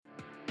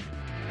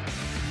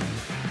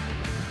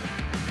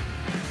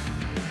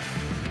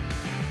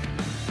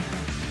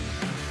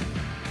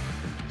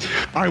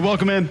All right,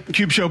 welcome in.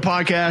 Cube Show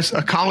podcast,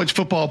 a college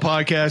football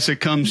podcast that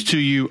comes to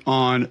you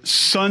on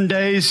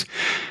Sundays.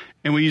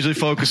 And we usually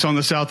focus on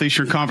the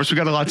Southeastern Conference. We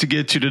got a lot to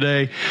get to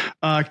today.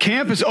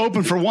 Camp is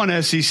open for one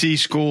SEC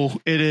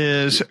school. It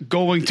is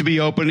going to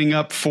be opening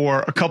up for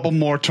a couple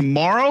more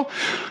tomorrow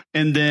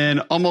and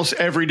then almost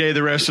every day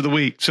the rest of the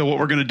week. So what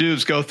we're going to do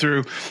is go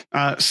through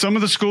some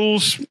of the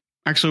schools.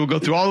 Actually, we'll go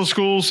through all the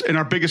schools and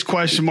our biggest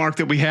question mark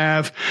that we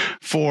have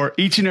for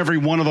each and every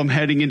one of them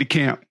heading into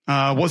camp.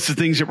 What's the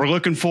things that we're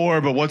looking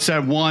for, but what's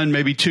that one,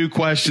 maybe two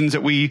questions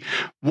that we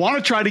want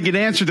to try to get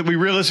answered that we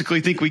realistically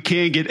think we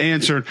can get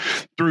answered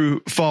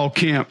through fall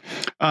camp.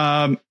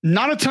 Not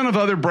a ton of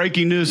other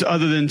breaking news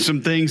other than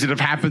some things that have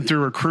happened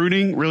through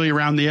recruiting really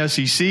around the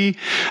SEC.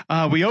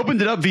 We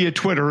opened it up via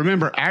Twitter.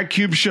 Remember, at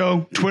Cube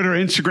Show, Twitter,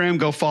 Instagram,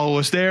 go follow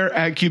us there.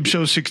 At Cube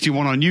Show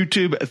 61 on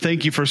YouTube.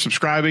 Thank you for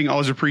subscribing.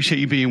 Always appreciate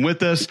you being with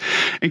us,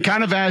 and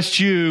kind of asked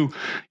you,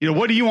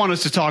 what do you want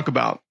us to talk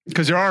about?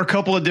 Because there are a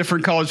couple of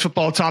different college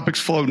football topics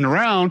floating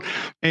around,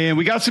 and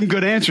we got some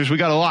good answers. We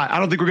got a lot. I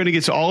don't think we're going to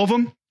get to all of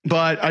them,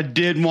 but I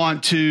did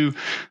want to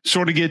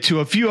sort of get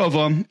to a few of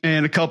them,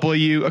 and a couple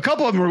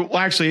of them will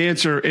actually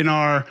answer in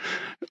our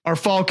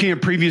fall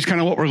camp previews,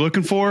 kind of what we're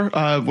looking for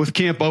with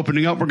camp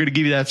opening up. We're going to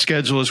give you that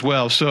schedule as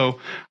well. So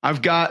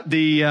I've got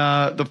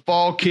the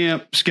fall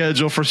camp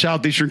schedule for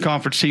Southeastern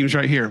Conference teams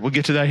right here. We'll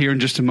get to that here in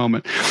just a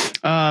moment.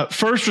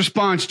 First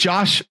response,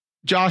 Josh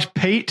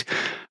Pate,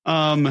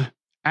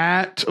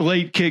 at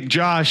Late Kick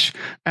Josh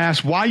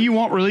asked why you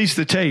won't release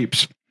the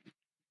tapes.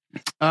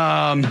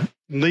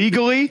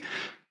 Legally,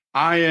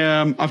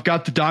 I've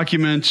got the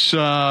documents.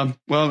 I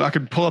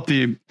could pull up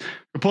the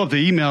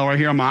email right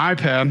here on my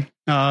iPad.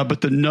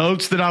 But the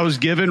notes that I was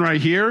given right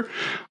here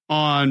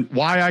on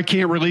why I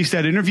can't release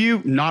that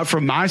interview, not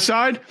from my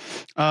side.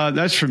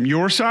 That's from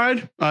your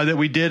side that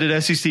we did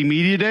at SEC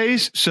Media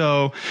Days.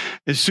 So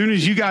as soon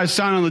as you guys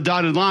sign on the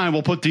dotted line,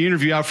 we'll put the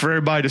interview out for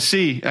everybody to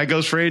see. That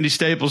goes for Andy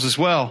Staples as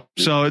well.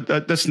 So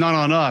that's not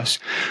on us.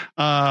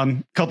 A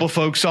couple of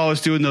folks saw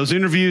us doing those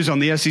interviews on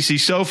the SEC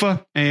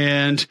sofa,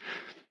 and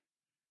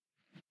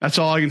that's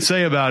all I can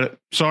say about it.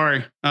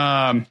 Sorry.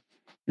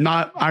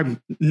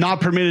 I'm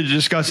not permitted to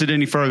discuss it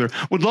any further.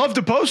 Would love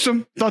to post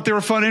them. Thought they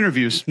were fun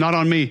interviews. Not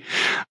on me.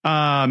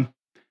 Albie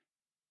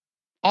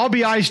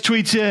Ice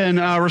tweets in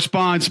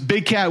response,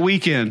 Big Cat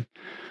Weekend.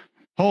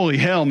 Holy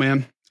hell,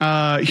 man.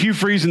 Hugh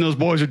Freeze and those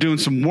boys are doing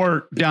some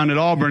work down at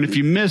Auburn. If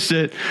you missed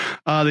it,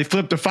 they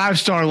flipped a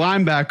 5-star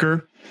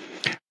linebacker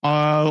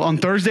on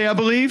Thursday, I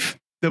believe,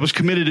 that was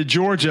committed to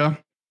Georgia.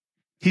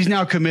 He's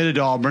now committed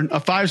to Auburn. A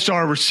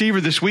 5-star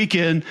receiver this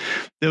weekend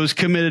that was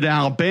committed to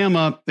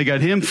Alabama. They got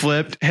him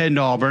flipped, heading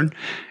to Auburn.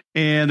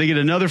 And they get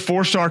another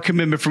 4-star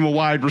commitment from a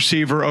wide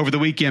receiver over the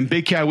weekend.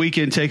 Big Cat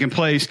Weekend taking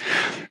place.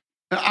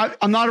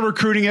 I'm not a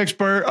recruiting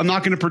expert. I'm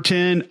not going to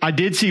pretend. I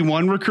did see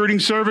one recruiting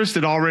service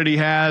that already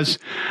has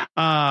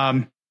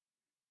Perry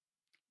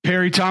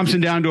Thompson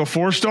down to a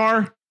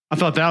 4-star. I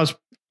thought that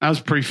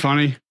was pretty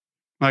funny.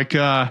 I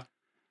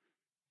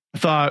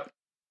thought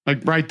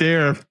right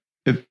there,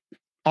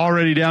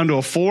 already down to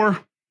a 4.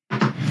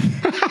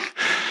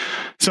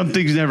 Some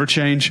things never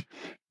change,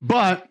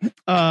 but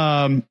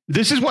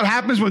this is what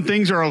happens when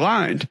things are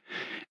aligned.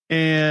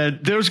 And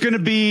there's going to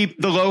be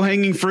the low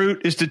hanging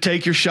fruit is to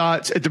take your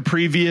shots at the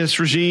previous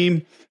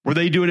regime. Were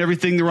they doing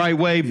everything the right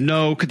way?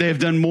 No. Could they have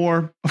done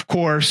more? Of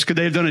course. Could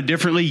they have done it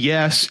differently?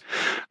 Yes.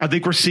 I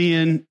think we're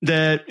seeing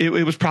that it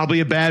was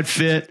probably a bad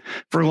fit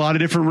for a lot of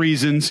different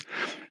reasons.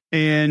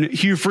 And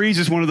Hugh Freeze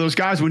is one of those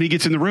guys, when he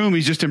gets in the room,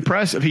 he's just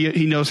impressive.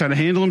 He knows how to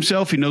handle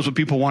himself. He knows what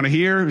people want to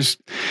hear.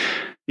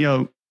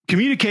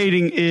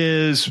 Communicating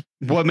is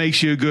what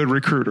makes you a good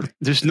recruiter.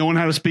 Just knowing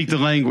how to speak the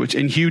language.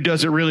 And Hugh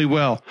does it really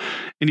well.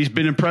 And he's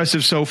been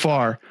impressive so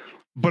far.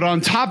 But on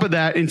top of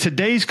that, in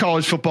today's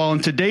college football, in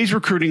today's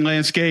recruiting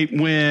landscape,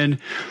 when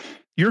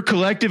your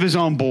collective is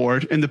on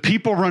board and the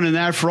people running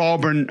that for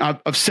Auburn,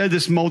 I've said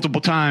this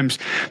multiple times,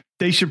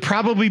 they should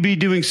probably be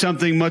doing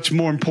something much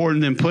more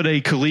important than put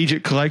a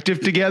collegiate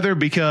collective together,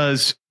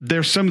 because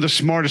they're some of the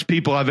smartest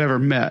people I've ever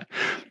met.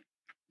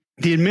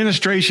 The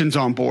administration's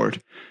on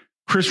board.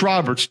 Chris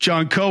Roberts,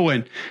 John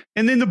Cohen,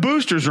 and then the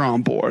boosters are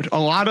on board. A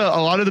lot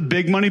of the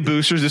big money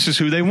boosters, this is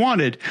who they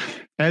wanted.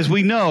 As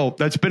we know,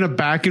 that's been a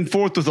back and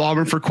forth with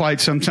Auburn for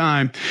quite some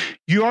time.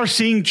 You are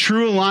seeing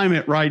true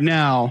alignment right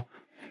now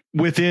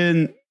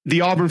within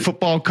the Auburn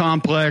football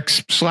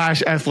complex /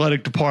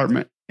 athletic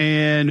department.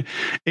 And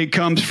it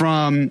comes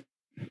from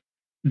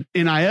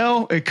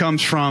NIL, it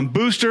comes from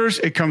boosters,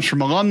 it comes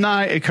from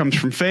alumni, it comes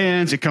from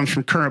fans, it comes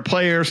from current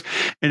players,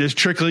 and is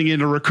trickling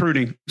into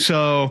recruiting.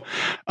 So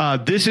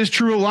this is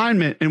true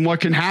alignment in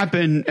what can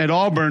happen at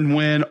Auburn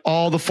when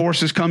all the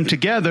forces come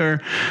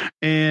together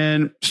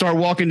and start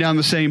walking down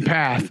the same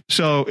path.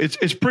 So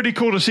it's pretty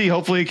cool to see.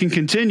 Hopefully it can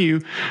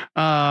continue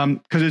because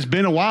it's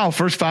been a while.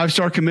 First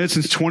 5-star commit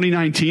since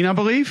 2019, I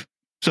believe.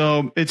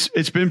 So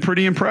it's been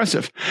pretty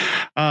impressive.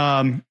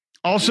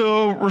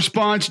 Also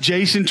response,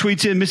 Jason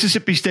tweets in,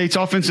 Mississippi State's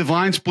offensive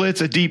line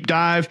splits, a deep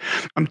dive.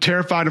 I'm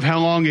terrified of how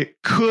long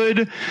it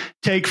could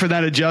take for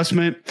that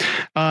adjustment.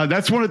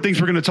 That's one of the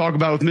things we're going to talk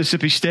about with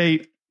Mississippi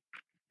State.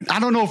 I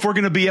don't know if we're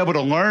going to be able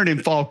to learn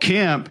in fall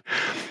camp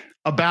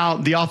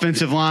about the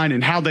offensive line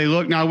and how they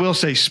look. Now, I will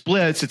say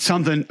splits. It's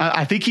something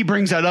I think he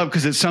brings that up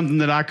because it's something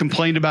that I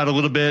complained about a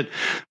little bit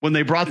when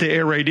they brought the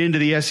air raid into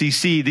the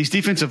SEC. These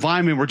defensive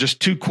linemen were just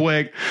too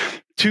quick,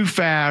 too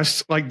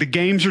fast. Like the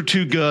games are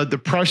too good. The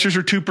pressures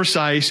are too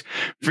precise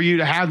for you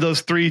to have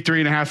those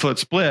 3.5 foot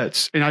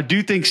splits. And I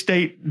do think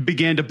State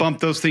began to bump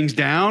those things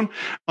down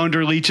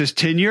under Leach's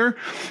tenure.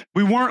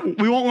 We won't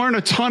learn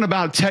a ton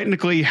about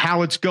technically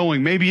how it's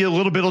going. Maybe a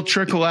little bit will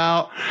trickle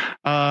out.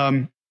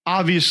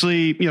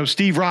 Obviously,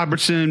 Steve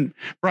Robertson,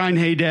 Brian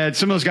Haydad,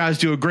 some of those guys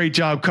do a great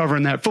job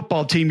covering that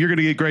football team. You're going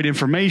to get great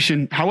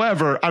information.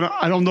 However,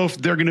 I don't know if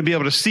they're going to be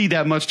able to see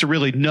that much to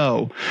really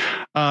know.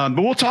 But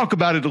we'll talk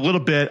about it a little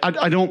bit.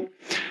 It's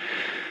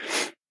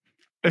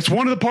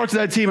one of the parts of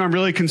that team I'm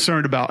really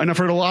concerned about. And I've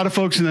heard a lot of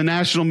folks in the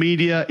national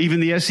media, even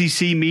the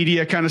SEC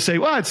media, kind of say,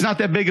 well, it's not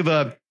that big of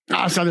a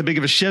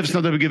shift. It's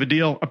not that big of a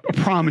deal. I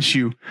promise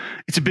you,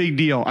 it's a big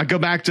deal. I go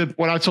back to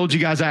what I told you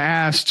guys. I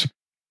asked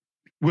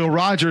Will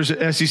Rogers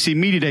at SEC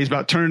Media Days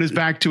about turning his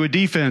back to a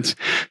defense.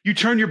 You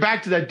turn your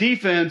back to that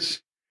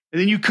defense and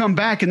then you come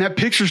back and that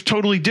picture's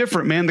totally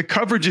different, man. The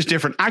coverage is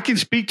different. I can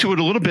speak to it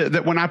a little bit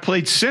that when I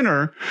played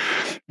center,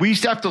 we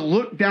used to have to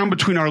look down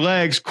between our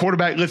legs,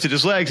 quarterback lifted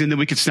his legs, and then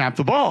we could snap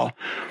the ball.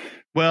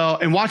 Well,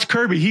 and watch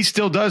Kirby. He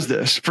still does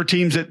this for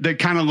teams that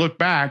kind of look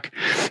back.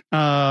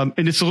 And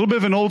it's a little bit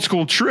of an old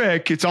school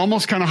trick. It's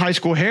almost kind of high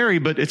school Harry,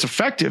 but it's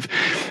effective.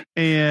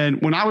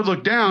 And when I would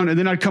look down and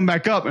then I'd come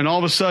back up and all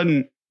of a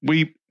sudden,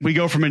 we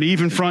go from an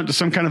even front to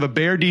some kind of a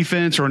bear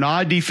defense or an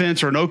odd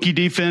defense or an Okie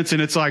defense.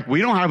 And it's like,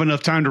 we don't have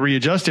enough time to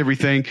readjust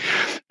everything.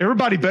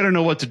 Everybody better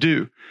know what to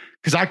do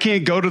because I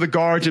can't go to the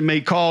guards and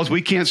make calls.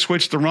 We can't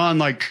switch the run.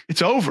 Like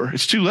it's over.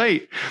 It's too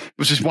late,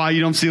 which is why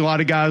you don't see a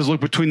lot of guys look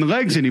between the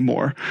legs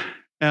anymore.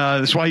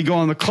 That's why you go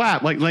on the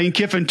clap. Like Lane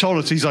Kiffin told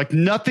us, he's like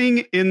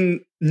nothing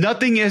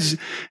is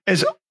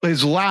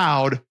as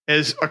loud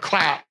as a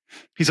clap.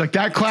 He's like,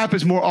 that clap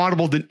is more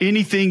audible than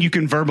anything you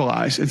can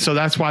verbalize. And so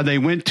that's why they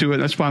went to it.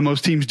 That's why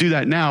most teams do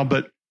that now.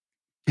 But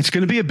it's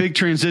going to be a big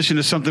transition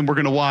to something we're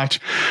going to watch.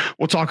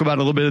 We'll talk about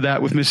a little bit of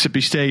that with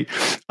Mississippi State.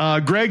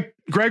 Greg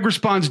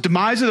responds,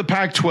 demise of the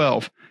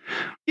Pac-12.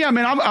 Yeah,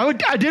 man,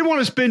 I did want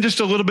to spend just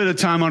a little bit of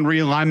time on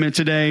realignment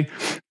today.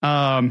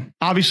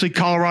 Obviously,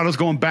 Colorado's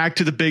going back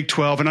to the Big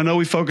 12. And I know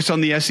we focus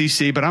on the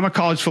SEC, but I'm a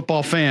college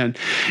football fan.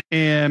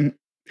 And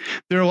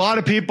there are a lot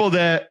of people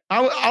that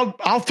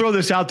I'll throw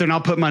this out there and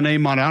I'll put my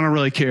name on it. I don't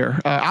really care.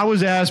 I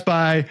was asked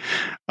by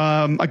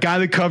a guy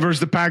that covers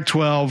the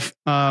Pac-12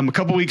 a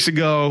couple weeks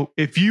ago,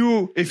 if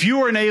you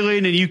were an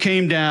alien and you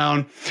came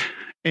down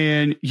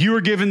and you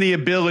were given the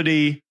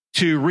ability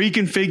to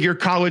reconfigure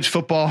college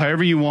football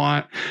however you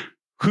want,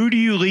 who do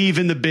you leave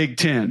in the Big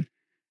Ten?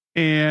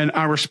 And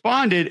I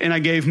responded and I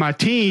gave my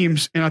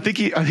teams, and I think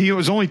it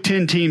was only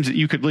 10 teams that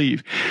you could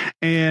leave,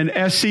 and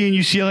SC and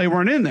UCLA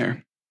weren't in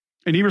there.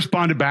 And he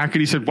responded back and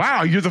he said,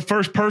 wow, you're the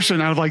first person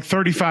out of like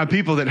 35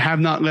 people that have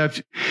not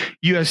left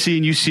USC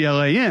and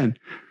UCLA in.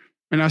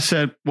 And I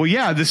said, well,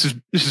 yeah, this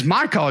is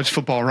my college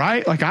football,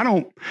 right? Like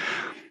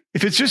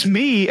if it's just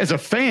me as a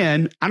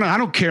fan, I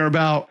don't care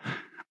about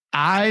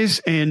eyes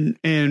and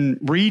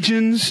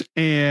regions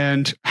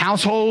and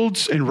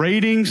households and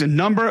ratings and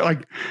number.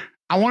 Like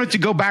I want it to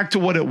go back to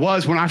what it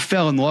was when I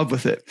fell in love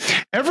with it.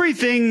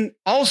 Everything,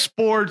 all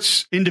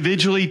sports,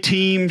 individually,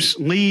 teams,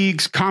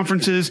 leagues,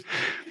 conferences,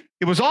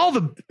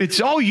 it's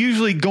all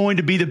usually going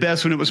to be the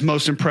best when it was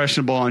most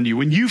impressionable on you,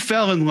 when you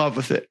fell in love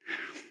with it.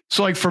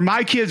 So like for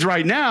my kids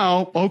right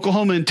now,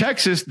 Oklahoma and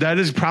Texas, that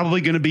is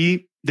probably going to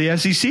be the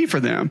SEC for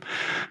them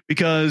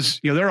because,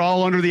 they're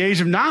all under the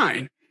age of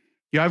 9.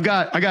 I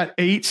got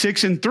 8,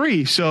 6, and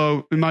 3.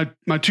 So my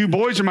two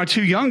boys are my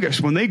two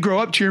youngest. When they grow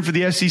up cheering for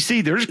the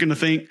SEC, they're just going to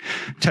think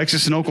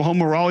Texas and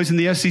Oklahoma were always in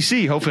the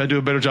SEC. Hopefully I do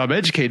a better job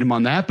educating them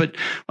on that, but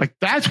like,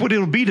 that's what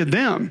it'll be to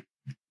them.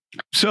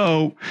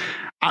 So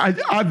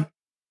I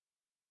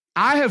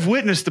have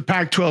witnessed the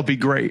Pac-12 be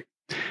great.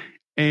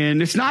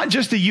 And it's not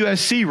just the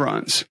USC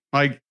runs.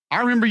 Like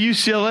I remember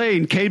UCLA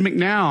and Cade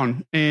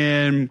McNown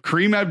and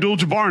Kareem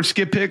Abdul-Jabbar and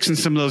Skip Hicks and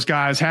some of those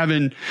guys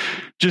having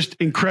just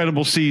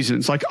incredible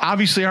seasons. Like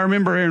obviously I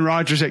remember Aaron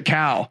Rodgers at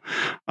Cal.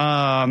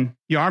 I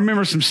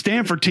remember some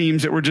Stanford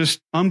teams that were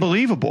just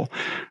unbelievable.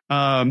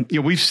 I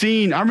remember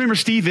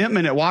Steve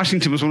Entman at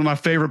Washington was one of my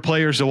favorite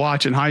players to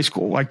watch in high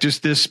school. Like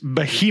just this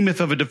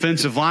behemoth of a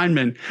defensive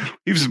lineman.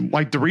 He was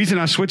like the reason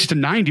I switched to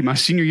 90 my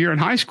senior year in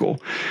high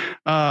school.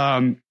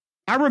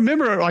 I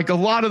remember like a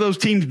lot of those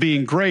teams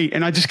being great,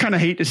 and I just kind of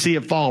hate to see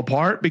it fall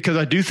apart because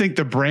I do think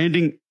the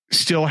branding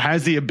still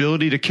has the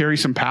ability to carry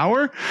some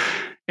power.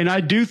 And I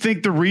do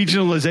think the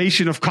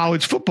regionalization of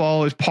college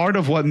football is part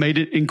of what made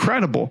it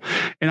incredible.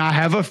 And I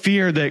have a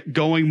fear that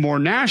going more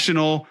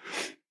national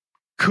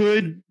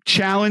could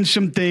challenge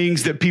some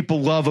things that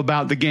people love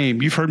about the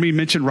game. You've heard me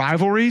mention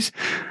rivalries.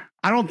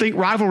 I don't think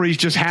rivalries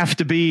just have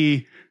to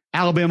be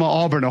Alabama,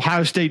 Auburn,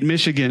 Ohio State,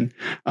 Michigan,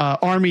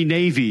 Army,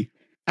 Navy.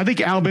 I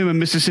think Alabama,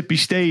 Mississippi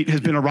State has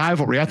been a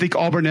rivalry. I think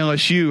Auburn,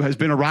 LSU has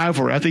been a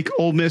rivalry. I think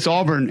Ole Miss,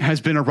 Auburn has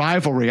been a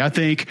rivalry. I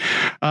think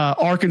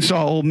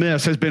Arkansas, Ole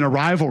Miss has been a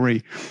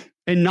rivalry.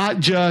 And not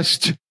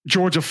just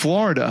Georgia,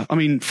 Florida. I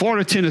mean,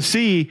 Florida,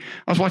 Tennessee,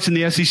 I was watching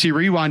the SEC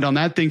Rewind on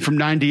that thing from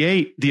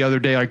 98 the other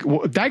day. Like,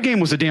 that game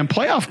was a damn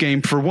playoff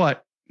game for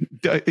what?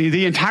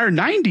 The entire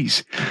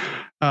 90s.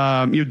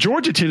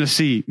 Georgia,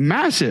 Tennessee,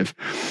 massive.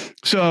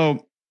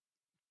 So,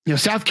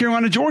 South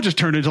Carolina, Georgia's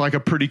turned into like a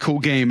pretty cool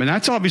game. And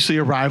that's obviously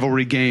a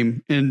rivalry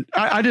game. And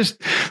I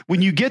just,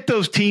 when you get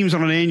those teams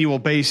on an annual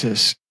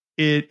basis,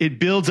 it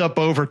builds up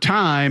over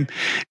time,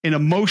 and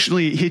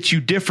emotionally it hits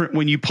you different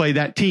when you play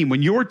that team.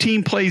 When your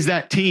team plays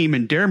that team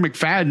and Darren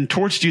McFadden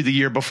torched you the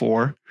year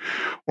before,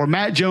 or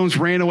Matt Jones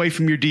ran away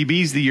from your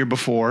DBs the year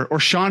before, or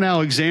Sean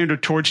Alexander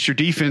torched your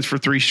defense for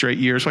 3 straight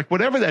years, like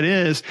whatever that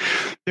is,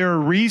 there are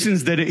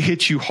reasons that it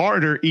hits you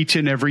harder each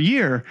and every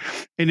year.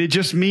 And it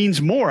just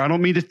means more. I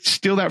don't mean to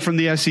steal that from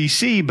the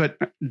SEC, but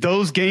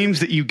those games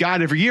that you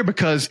got every year,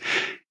 because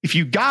if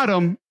you got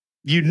them,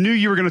 you knew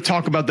you were going to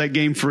talk about that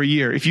game for a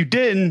year. If you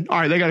didn't, all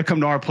right, they got to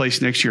come to our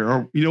place next year.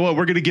 Or you know what,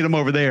 we're going to get them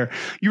over there.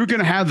 You were going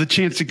to have the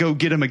chance to go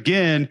get them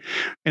again.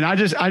 And I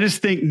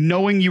just think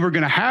knowing you were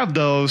going to have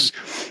those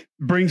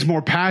brings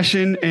more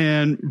passion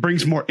and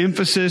brings more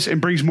emphasis and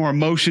brings more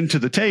emotion to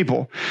the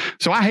table.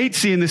 So I hate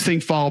seeing this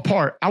thing fall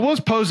apart. I was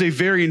posed a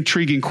very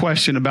intriguing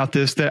question about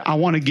this that I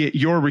want to get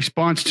your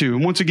response to.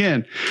 And once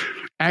again,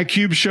 at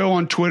Cube Show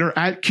on Twitter,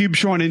 at Cube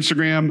Show on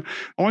Instagram.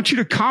 I want you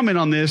to comment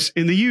on this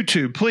in the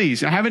YouTube,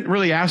 please. I haven't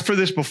really asked for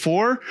this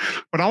before,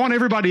 but I want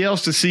everybody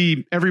else to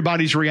see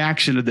everybody's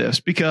reaction to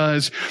this,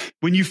 because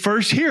when you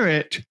first hear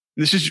it,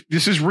 this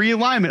is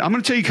realignment. I'm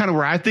going to tell you kind of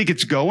where I think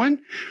it's going,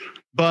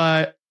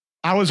 but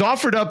I was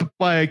offered up,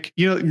 like,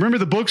 remember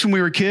the books when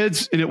we were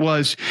kids, and it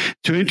was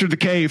to enter the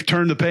cave,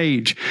 turn the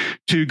page,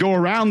 to go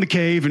around the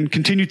cave and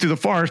continue through the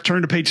forest,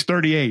 turn to page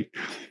 38.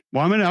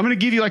 Well, I'm gonna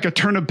give you like a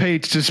turn of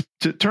page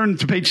to turn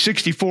to page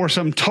 64,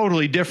 something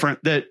totally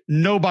different that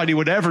nobody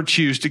would ever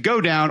choose to go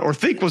down or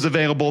think was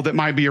available that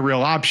might be a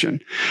real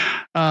option.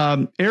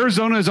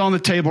 Arizona is on the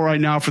table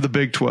right now for the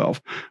Big 12.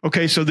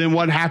 Okay, so then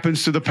what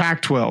happens to the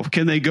Pac-12?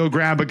 Can they go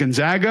grab a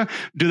Gonzaga?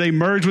 Do they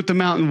merge with the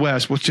Mountain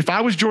West? Which, if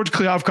I was George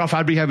Kliavkoff,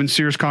 I'd be having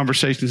serious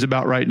conversations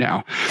about right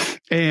now.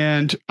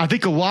 And I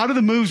think a lot of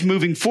the moves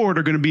moving forward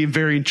are going to be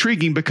very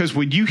intriguing, because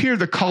when you hear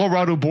the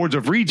Colorado Boards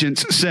of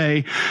Regents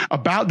say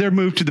about their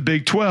move to the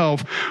Big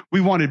 12,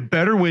 we wanted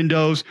better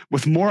windows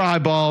with more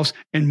eyeballs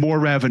and more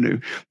revenue.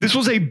 This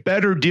was a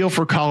better deal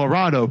for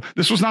Colorado.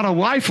 This was not a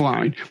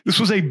lifeline. This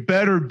was a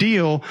better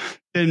deal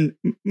than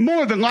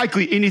more than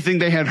likely anything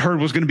they had heard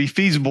was going to be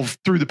feasible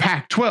through the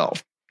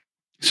Pac-12.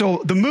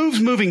 So the moves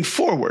moving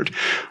forward,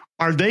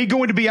 are they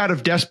going to be out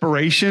of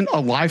desperation, a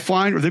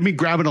lifeline? Are they going to be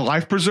grabbing a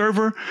life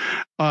preserver?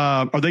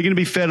 Are they going to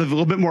be fed a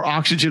little bit more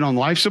oxygen on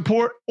life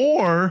support?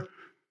 Or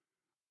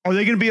are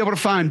they going to be able to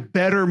find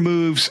better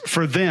moves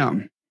for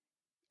them?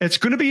 It's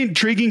going to be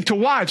intriguing to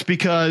watch,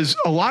 because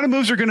a lot of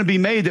moves are going to be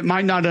made that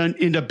might not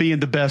end up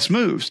being the best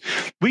moves.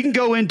 We can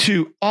go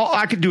into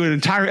I could do an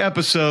entire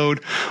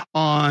episode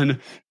on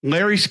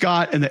Larry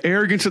Scott and the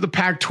arrogance of the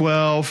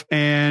Pac-12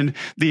 and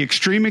the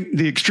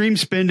extreme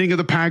spending of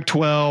the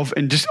Pac-12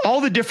 and just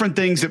all the different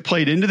things that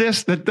played into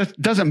this. That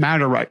doesn't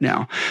matter right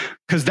now,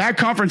 because that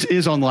conference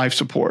is on life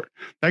support.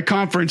 That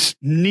conference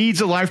needs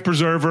a life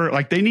preserver.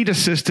 Like, they need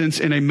assistance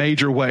in a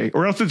major way,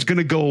 or else it's going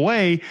to go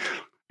away.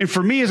 And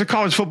for me, as a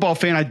college football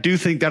fan, I do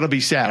think that'll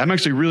be sad. I'm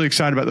actually really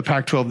excited about the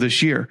Pac-12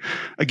 this year.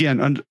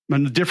 Again, on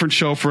a different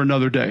show for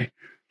another day.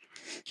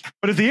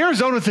 But if the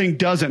Arizona thing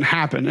doesn't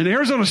happen, and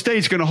Arizona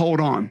State's going to hold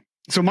on.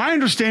 So my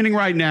understanding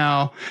right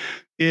now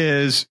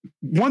is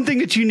one thing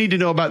that you need to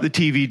know about the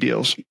TV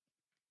deals.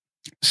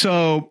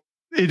 So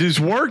it is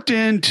worked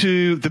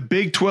into the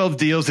Big 12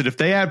 deals that if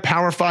they add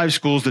Power 5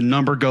 schools, the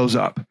number goes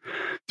up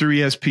through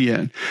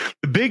ESPN.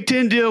 The Big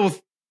 10 deal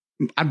with,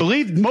 I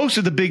believe, most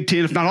of the Big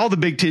 10, if not all the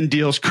Big 10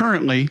 deals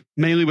currently,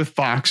 mainly with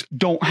Fox,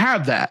 don't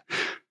have that.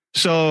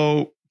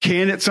 So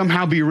can it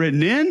somehow be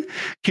written in?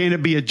 Can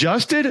it be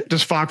adjusted?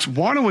 Does Fox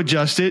want to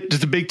adjust it?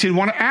 Does the Big 10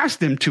 want to ask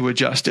them to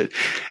adjust it?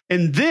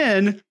 And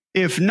then,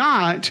 if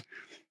not,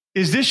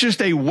 is this just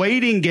a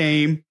waiting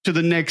game to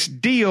the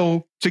next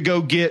deal to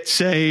go get,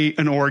 say,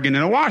 an Oregon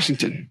and a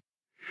Washington?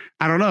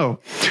 I don't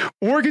know.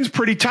 Oregon's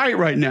pretty tight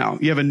right now.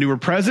 You have a newer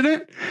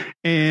president,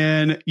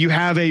 and you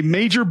have a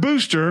major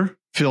booster,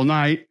 Phil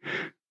Knight,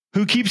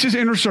 who keeps his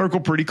inner circle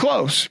pretty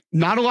close.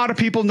 Not a lot of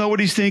people know what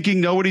he's thinking,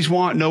 know what he's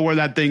want, know where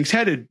that thing's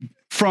headed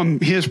from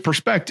his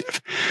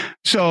perspective.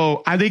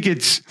 So I think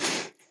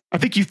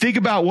you think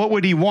about what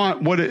would he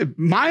want.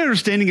 My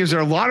understanding is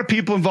there are a lot of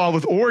people involved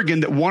with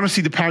Oregon that want to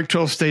see the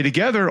Pac-12 stay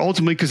together,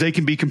 ultimately because they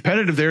can be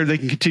competitive there. They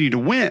can continue to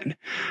win.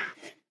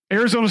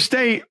 Arizona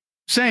State,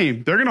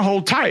 same. They're going to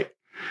hold tight.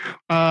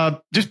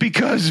 Just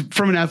because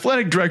from an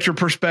athletic director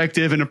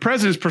perspective and a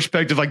president's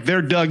perspective, like,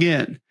 they're dug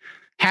in.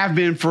 Have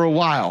been for a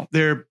while.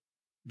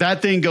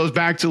 That thing goes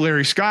back to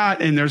Larry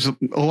Scott, and there's a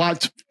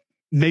lot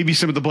maybe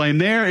some of the blame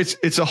there.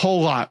 It's a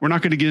whole lot. We're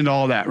not going to get into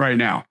all that right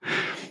now.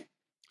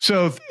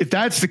 So if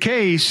that's the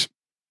case,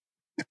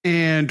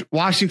 and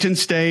Washington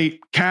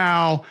State,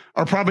 Cal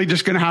are probably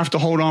just going to have to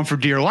hold on for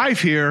dear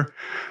life here,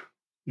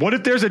 what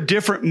if there's a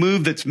different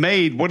move that's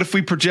made? What if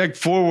we project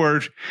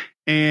forward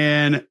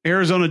and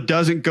Arizona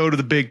doesn't go to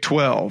the Big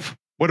 12?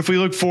 What if we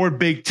look forward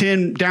Big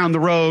 10 down the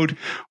road,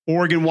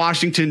 Oregon,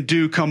 Washington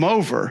do come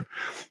over?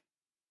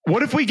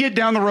 What if we get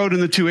down the road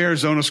and the two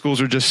Arizona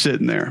schools are just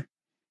sitting there?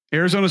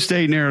 Arizona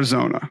State and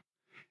Arizona.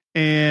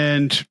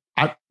 And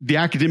the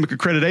academic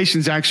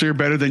accreditations actually are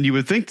better than you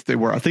would think that they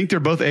were. I think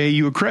they're both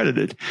AAU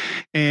accredited.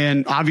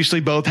 And obviously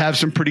both have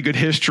some pretty good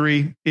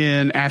history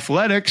in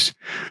athletics.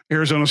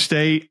 Arizona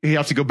State, you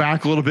have to go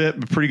back a little bit,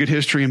 but pretty good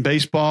history in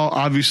baseball.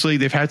 Obviously,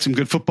 they've had some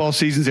good football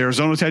seasons.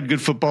 Arizona's had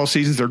good football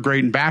seasons. They're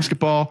great in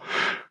basketball.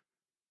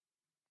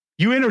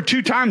 You enter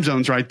two time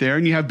zones right there,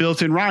 and you have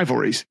built-in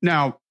rivalries.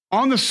 Now,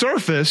 on the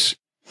surface,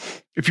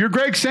 if you're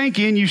Greg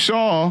Sankey and you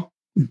saw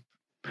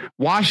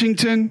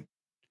Washington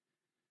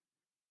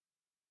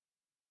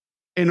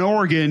and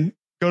Oregon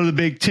go to the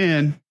Big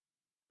 10,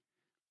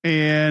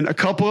 and a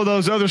couple of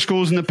those other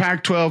schools in the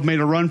Pac-12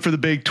 made a run for the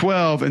Big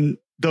 12, and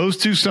those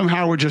two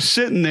somehow were just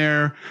sitting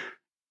there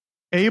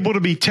able to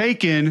be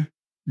taken.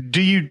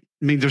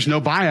 There's no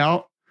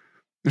buyout.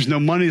 There's no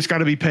money that's got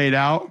to be paid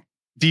out.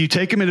 Do you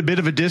take them at a bit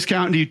of a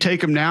discount? Do you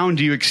take them now and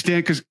do you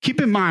extend? Because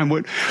keep in mind,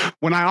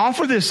 when I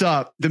offer this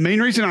up, the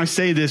main reason I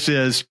say this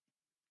is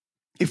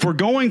if we're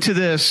going to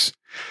this,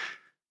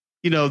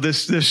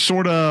 this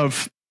sort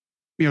of,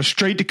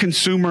 straight to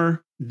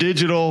consumer,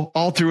 digital,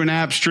 all through an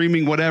app,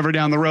 streaming, whatever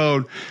down the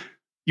road,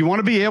 you want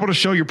to be able to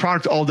show your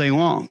product all day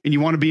long, and you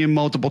want to be in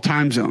multiple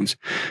time zones.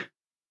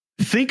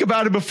 Think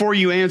about it before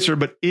you answer,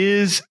 but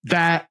is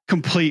that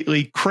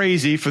completely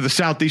crazy for the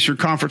Southeastern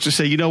Conference to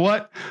say, you know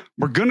what,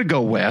 we're going to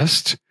go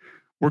west.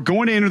 We're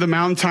going to enter the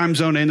Mountain Time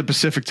Zone and the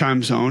Pacific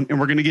Time Zone, and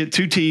we're going to get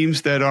two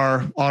teams that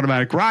are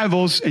automatic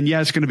rivals. And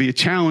yeah, it's going to be a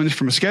challenge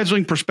from a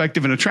scheduling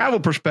perspective and a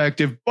travel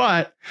perspective,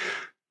 but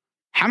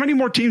how many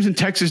more teams in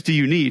Texas do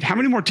you need? How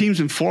many more teams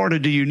in Florida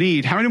do you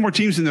need? How many more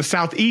teams in the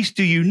Southeast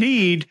do you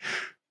need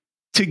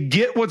to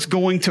get what's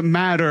going to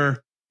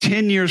matter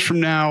 10 years from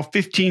now,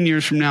 15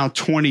 years from now,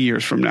 20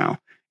 years from now?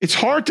 It's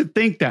hard to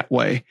think that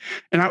way.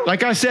 And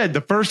like I said, the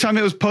first time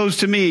it was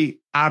posed to me,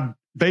 I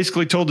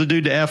basically told the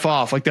dude to F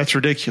off. Like, that's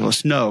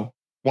ridiculous. No.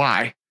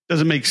 Why?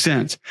 Doesn't make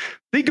sense.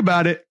 Think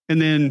about it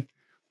and then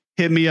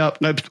hit me up.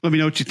 Let me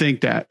know what you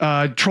think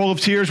that. Troll of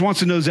Tears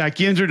wants to know Zach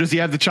Yenser. Does he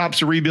have the chops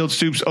to rebuild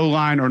Stoops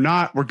O-line or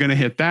not? We're going to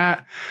hit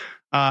that.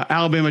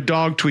 Alabama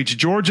Dog tweets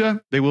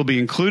Georgia. They will be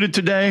included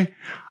today.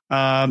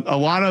 A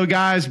lot of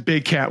guys,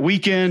 Big Cat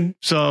Weekend.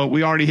 So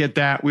we already hit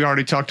that. We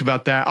already talked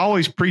about that. I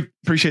always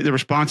appreciate the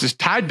responses.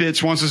 Tide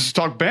Bits wants us to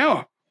talk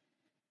Bama.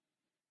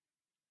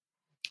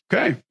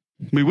 Okay,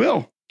 we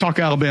will talk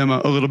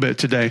Alabama a little bit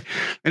today.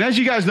 And as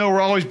you guys know,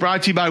 we're always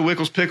brought to you by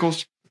Wickles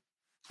Pickles.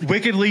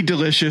 Wickedly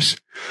delicious.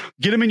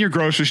 Get them in your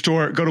grocery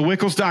store. Go to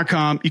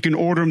wickles.com. You can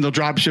order them. They'll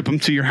drop ship them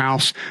to your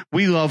house.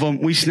 We love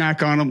them. We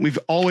snack on them. We've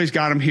always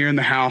got them here in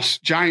the house.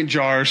 Giant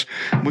jars.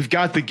 We've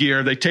got the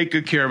gear. They take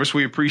good care of us.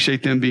 We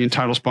appreciate them being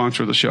title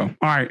sponsor of the show. All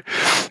right.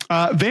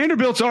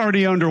 Vanderbilt's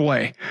already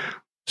underway.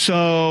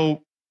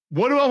 So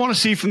what do I want to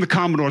see from the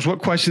Commodores? What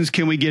questions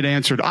can we get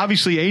answered?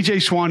 Obviously,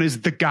 AJ Swann is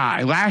the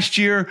guy. Last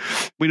year,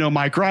 we know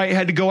Mike Wright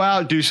had to go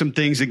out, do some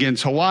things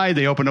against Hawaii.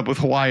 They opened up with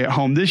Hawaii at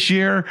home this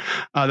year.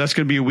 That's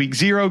going to be a week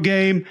 0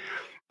 game.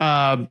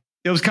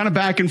 It was kind of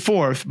back and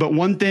forth. But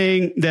one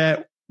thing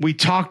that we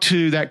talked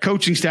to that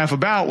coaching staff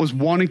about was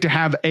wanting to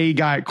have a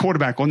guy at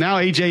quarterback. Well, now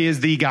AJ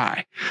is the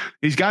guy.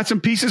 He's got some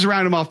pieces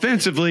around him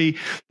offensively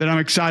that I'm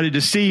excited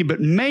to see,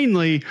 but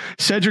mainly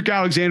Cedric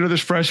Alexander,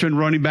 this freshman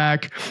running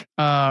back,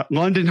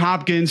 London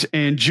Hopkins,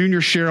 and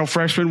Junior Sherrill,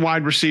 freshman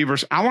wide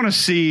receivers. I want to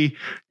see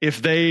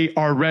if they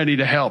are ready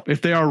to help,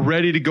 if they are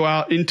ready to go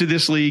out into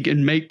this league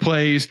and make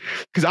plays,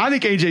 because I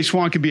think AJ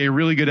Swann could be a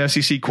really good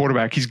SEC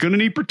quarterback. He's going to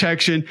need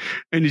protection,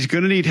 and he's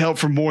going to need help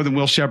from more than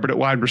Will Shepherd at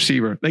wide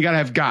receiver. They got to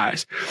have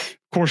guys.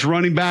 Of course,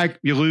 running back,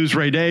 you lose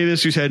Ray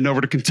Davis, who's heading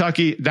over to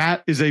Kentucky.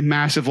 That is a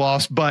massive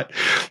loss. But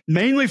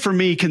mainly for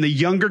me, can the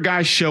younger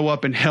guys show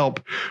up and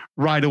help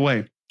right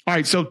away? All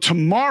right, so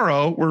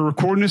tomorrow, we're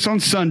recording this on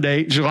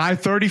Sunday, July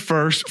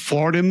 31st,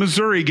 Florida and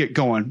Missouri get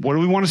going. What do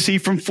we want to see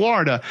from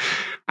Florida?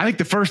 I think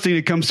the first thing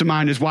that comes to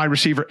mind is wide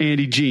receiver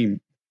Andy Jean.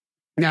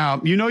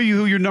 Now, you know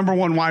who your number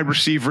one wide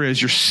receiver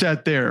is. You're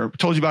set there. I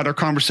told you about our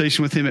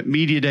conversation with him at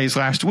Media Days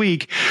last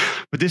week.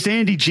 But this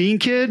Andy Jean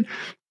kid,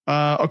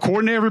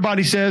 according to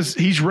everybody, says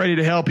he's ready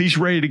to help. He's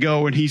ready to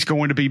go, and he's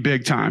going to be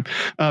big time.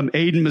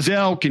 Aiden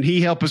Mazzell, can he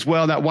help as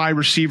well? That wide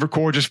receiver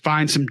core, just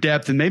find some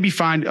depth and maybe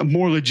find a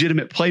more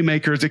legitimate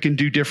playmakers that can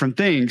do different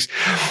things.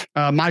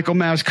 Michael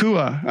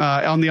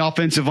Mazkua on the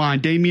offensive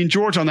line. Damian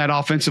George on that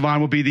offensive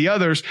line will be the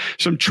others.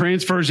 Some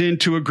transfers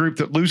into a group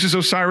that loses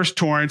Osiris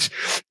Torrance,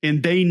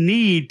 and they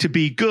need to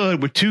be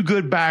good with two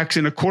good backs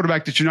and a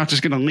quarterback that you're not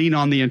just going to lean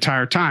on the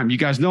entire time. You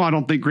guys know I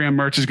don't think Graham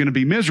Mertz is going to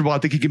be miserable. I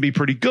think he can be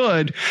pretty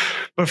good.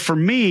 But for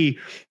me,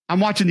 I'm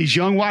watching these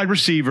young wide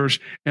receivers,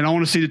 and I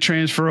want to see the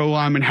transfer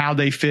O-linemen, how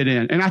they fit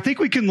in. And I think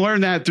we can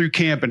learn that through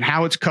camp and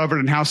how it's covered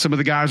and how some of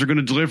the guys are going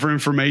to deliver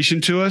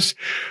information to us.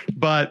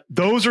 But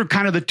those are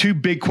kind of the two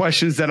big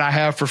questions that I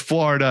have for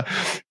Florida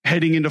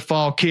heading into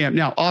fall camp.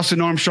 Now,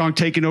 Austin Armstrong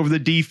taking over the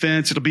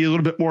defense. It'll be a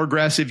little bit more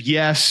aggressive.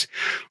 Yes.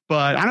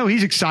 But I know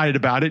he's excited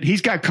about it.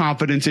 He's got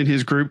confidence in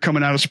his group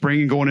coming out of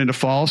spring and going into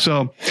fall.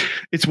 So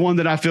it's one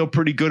that I feel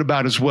pretty good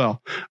about as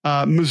well.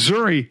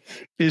 Missouri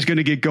is going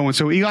to get going.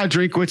 So Eli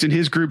Drinkwitz and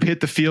his group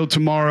hit the field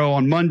tomorrow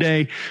on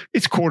Monday.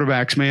 It's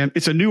quarterbacks, man.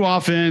 It's a new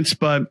offense,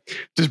 but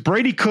does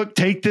Brady Cook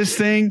take this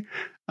thing?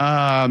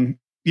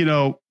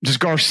 Does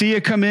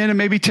Garcia come in and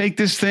maybe take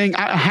this thing?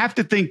 I have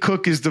to think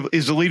Cook is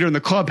the leader in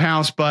the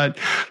clubhouse, but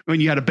when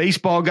you had a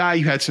baseball guy,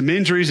 you had some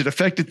injuries that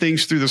affected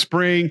things through the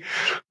spring.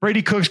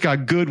 Brady Cook's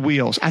got good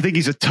wheels. I think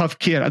he's a tough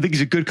kid. I think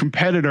he's a good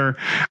competitor.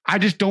 I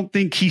just don't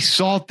think he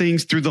saw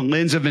things through the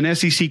lens of an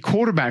SEC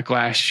quarterback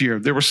last year.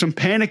 There was some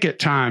panic at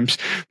times.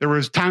 There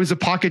was times the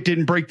pocket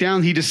didn't break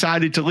down. He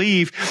decided to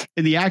leave,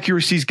 and the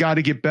accuracy's got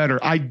to get better.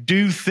 I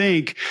do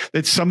think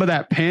that some of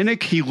that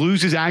panic, he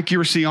loses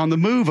accuracy on the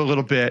move a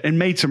little bit and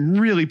made some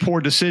really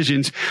poor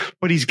decisions,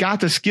 but he's got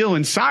the skill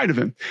inside of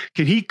him.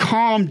 Can he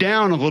calm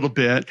down a little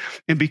bit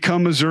and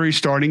become Missouri's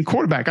starting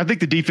quarterback? I think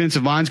the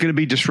defensive line is going to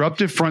be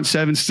disruptive. Front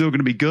seven's still going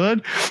to be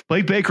good.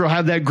 Blake Baker will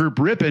have that group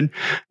ripping,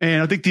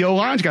 and I think the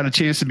O-line's got a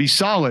chance to be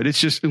solid.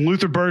 It's just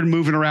Luther Burden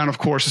moving around, of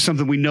course, is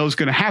something we know is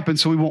going to happen,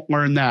 so we won't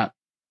learn that.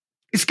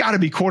 It's got to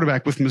be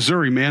quarterback with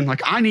Missouri, man.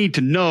 Like, I need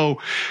to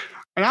know,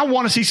 and I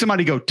want to see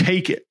somebody go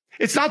take it.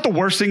 It's not the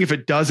worst thing if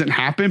it doesn't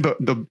happen, but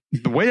the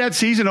way that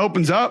season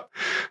opens up,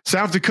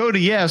 South Dakota,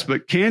 yes,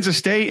 but Kansas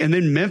State and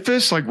then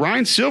Memphis, like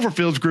Ryan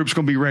Silverfield's group's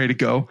going to be ready to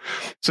go.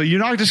 So you're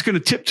not just going to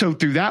tiptoe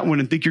through that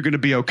one and think you're going to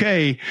be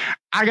okay.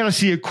 I got to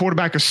see a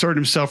quarterback assert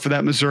himself for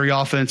that Missouri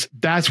offense.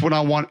 That's what I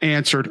want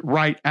answered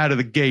right out of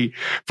the gate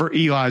for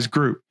Eli's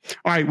group.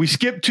 All right, we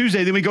skip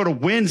Tuesday, then we go to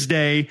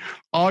Wednesday,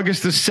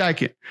 August the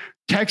 2nd.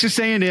 Texas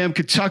A&M,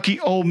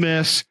 Kentucky, Ole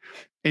Miss,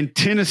 and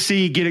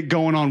Tennessee get it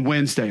going on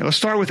Wednesday. Let's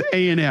start with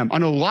A&M. I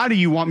know a lot of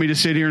you want me to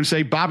sit here and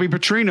say, Bobby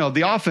Petrino,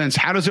 the offense,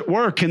 how does it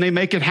work? Can they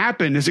make it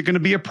happen? Is it going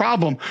to be a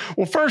problem?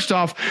 Well, first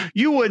off,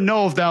 you wouldn't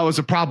know if that was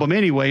a problem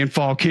anyway in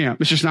fall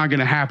camp. It's just not going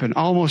to happen.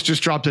 I almost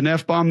just dropped an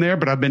F-bomb there,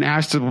 but I've been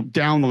asked to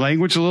down the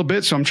language a little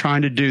bit, so I'm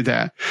trying to do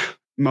that.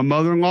 My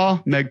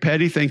mother-in-law, Meg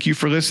Petty, thank you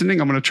for listening.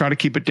 I'm going to try to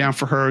keep it down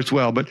for her as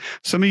well. But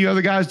some of you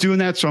other guys doing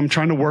that, so I'm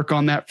trying to work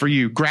on that for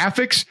you.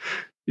 Graphics,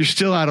 you're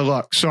still out of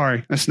luck.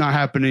 Sorry, that's not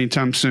happening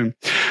anytime soon.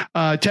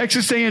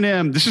 Texas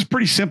A&M, this is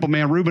pretty simple,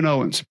 man. Ruben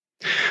Owens.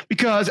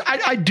 Because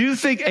I do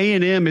think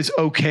A&M is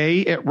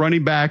okay at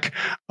running back.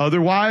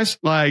 Otherwise,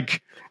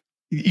 like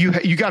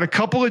you got a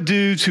couple of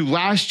dudes who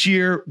last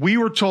year we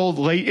were told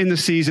late in the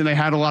season they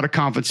had a lot of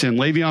confidence in.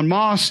 Le'Veon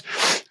Moss,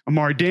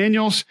 Amari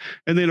Daniels,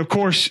 and then of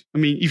course, I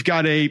mean, you've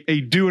got a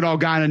do-it-all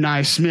guy in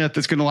Anais Smith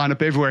that's going to line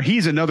up everywhere.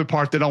 He's another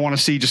part that I want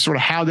to see just sort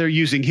of how they're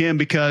using him,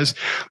 because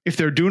if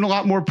they're doing a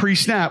lot more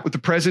pre-snap with the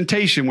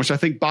presentation, which I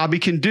think Bobby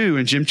can do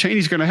and Jim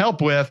Chaney's going to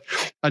help with,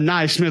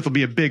 Anais Smith will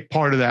be a big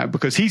part of that,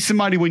 because he's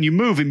somebody when you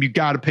move him, you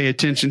got to pay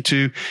attention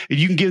to, and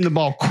you can give him the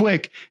ball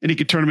quick and he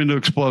can turn them into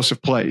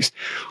explosive plays.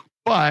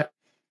 But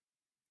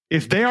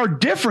if they are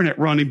different at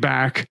running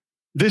back,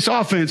 this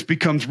offense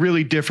becomes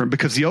really different,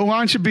 because the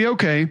O-line should be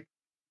okay.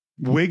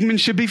 Wigman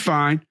should be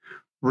fine.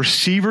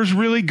 Receivers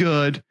really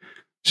good.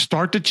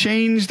 Start to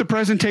change the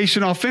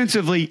presentation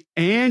offensively,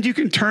 and you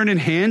can turn and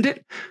hand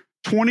it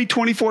 20,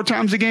 24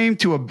 times a game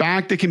to a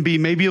back that can be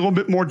maybe a little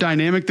bit more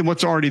dynamic than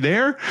what's already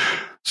there.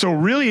 So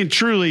really and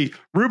truly,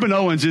 Ruben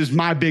Owens is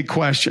my big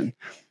question.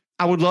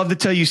 I would love to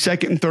tell you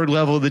second and third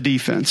level of the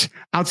defense.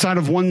 Outside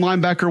of one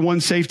linebacker,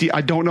 one safety, I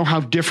don't know how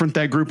different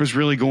that group is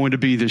really going to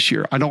be this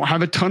year. I don't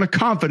have a ton of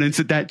confidence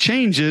that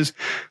changes,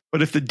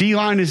 but if the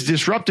D-line is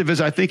disruptive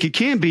as I think it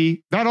can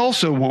be, that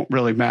also won't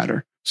really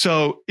matter.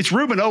 So it's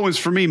Ruben Owens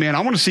for me, man.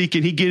 I want to see,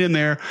 can he get in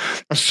there,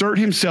 assert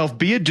himself,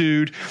 be a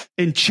dude,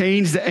 and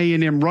change the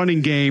A&M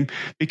running game,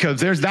 because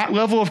there's that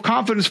level of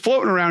confidence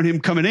floating around him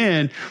coming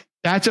in.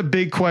 That's a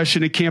big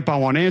question at camp I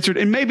want answered,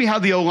 and maybe how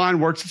the O-line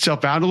works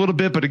itself out a little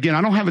bit. But again, I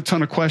don't have a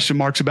ton of question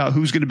marks about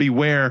who's going to be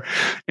where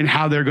and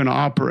how they're going to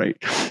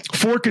operate.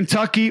 For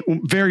Kentucky,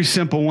 very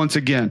simple. Once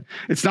again,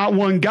 it's not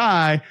one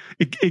guy.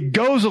 It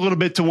goes a little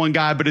bit to one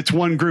guy, but it's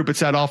one group.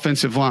 It's that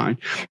offensive line.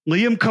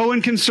 Liam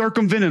Cohen can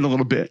circumvent it a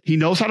little bit. He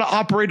knows how to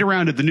operate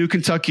around it. The new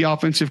Kentucky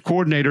offensive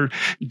coordinator,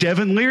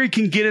 Devin Leary,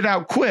 can get it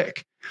out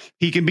quick.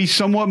 He can be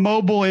somewhat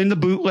mobile in the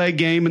bootleg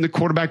game and the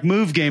quarterback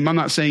move game. I'm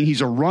not saying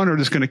he's a runner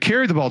that's going to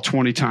carry the ball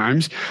 20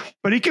 times,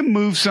 but he can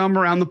move some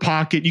around the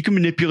pocket. You can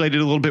manipulate it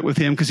a little bit with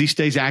him because he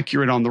stays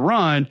accurate on the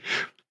run.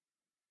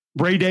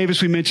 Ray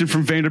Davis, we mentioned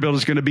from Vanderbilt,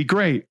 is going to be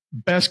great.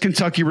 Best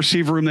Kentucky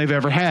receiver room they've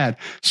ever had.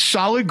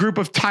 Solid group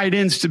of tight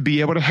ends to be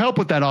able to help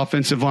with that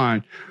offensive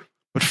line.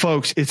 But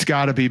folks, it's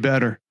got to be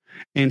better.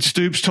 And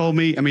Stoops told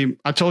me,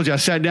 I told you, I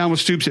sat down with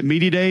Stoops at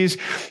media days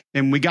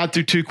and we got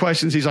through 2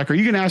 questions. He's like, are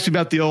you going to ask me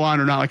about the O-line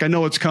or not? Like, I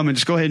know it's coming.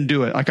 Just go ahead and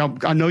do it. Like,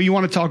 I know you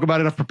want to talk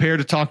about it. I'm prepared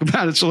to talk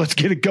about it. So let's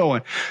get it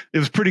going. It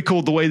was pretty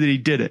cool the way that he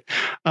did it.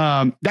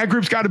 That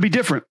group's got to be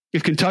different.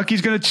 If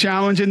Kentucky's going to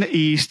challenge in the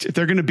East, if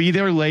they're going to be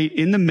there late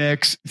in the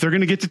mix, if they're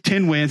going to get to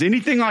 10 wins,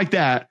 anything like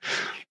that,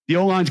 the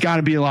O-line's got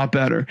to be a lot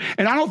better.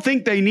 And I don't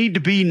think they need to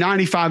be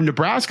 95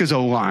 Nebraska's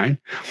O-line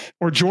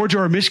or Georgia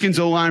or Michigan's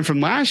O-line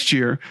from last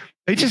year.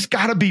 They just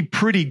got to be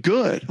pretty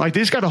good. Like, they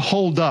just got to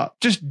hold up.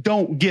 Just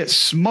don't get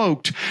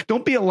smoked.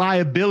 Don't be a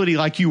liability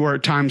like you were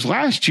at times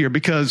last year,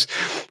 because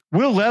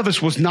Will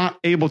Levis was not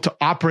able to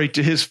operate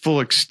to his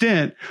full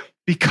extent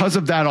because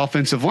of that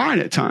offensive line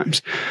at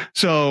times.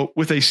 So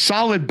with a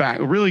solid back,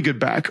 a really good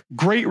back,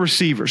 great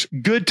receivers,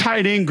 good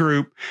tight end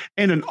group,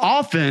 and an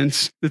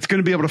offense that's going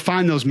to be able to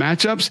find those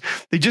matchups,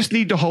 they just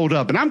need to hold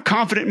up. And I'm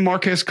confident in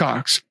Marquez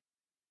Cox,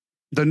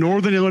 the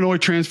Northern Illinois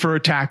transfer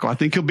tackle. I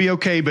think he'll be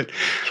okay. But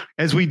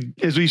as we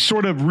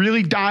sort of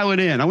really dial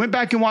it in, I went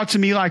back and watched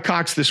some Eli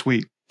Cox this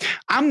week.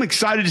 I'm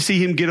excited to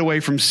see him get away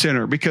from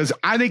center, because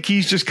I think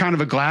he's just kind of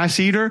a glass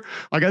eater.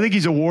 Like, I think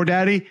he's a war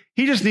daddy.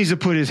 He just needs to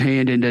put his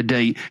hand in the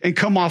date and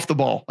come off the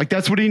ball. Like,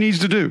 that's what he needs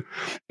to do.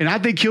 And I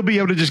think he'll be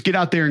able to just get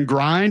out there and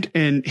grind,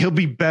 and he'll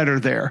be better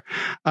there.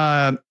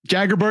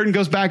 Jagger Burton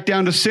goes back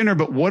down to center,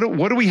 but what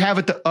do we have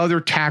at the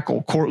other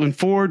tackle? Cortland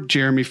Ford,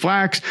 Jeremy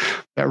Flax.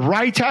 That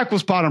right tackle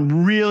spot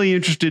I'm really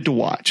interested to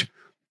watch.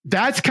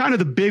 That's kind of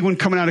the big one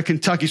coming out of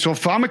Kentucky. So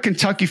if I'm a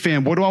Kentucky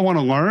fan, what do I want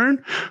to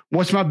learn?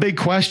 What's my big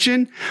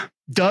question?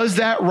 Does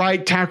that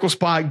right tackle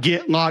spot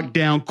get locked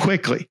down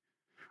quickly?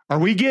 Are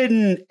we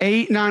getting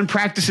 8-9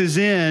 practices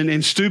in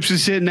and Stoops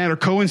is sitting there, or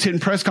Cohen's hitting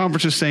press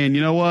conferences saying,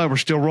 you know what, we're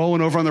still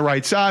rolling over on the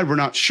right side. We're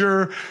not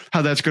sure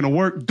how that's going to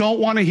work. Don't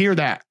want to hear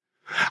that.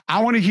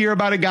 I want to hear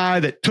about a guy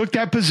that took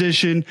that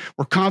position.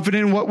 We're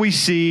confident in what we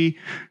see.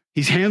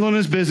 He's handling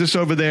his business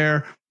over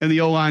there, and the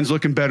O-line's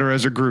looking better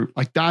as a group.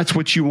 Like, that's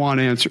what you want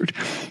answered.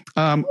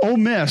 Ole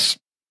Miss,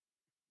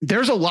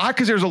 there's a lot,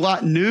 because there's a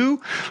lot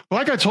new. But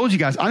like I told you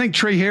guys, I think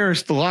Trey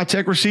Harris, the La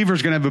Tech receiver,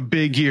 is going to have a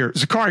big year.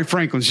 Zachary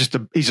Franklin's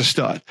he's a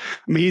stud.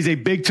 He's a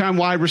big-time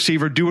wide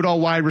receiver,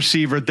 do-it-all wide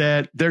receiver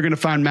that they're going to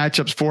find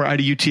matchups for out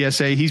of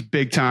UTSA. He's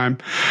big-time.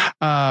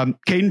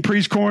 Caden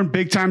Prieskorn,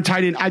 big-time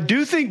tight end. I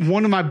do think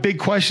one of my big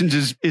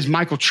questions is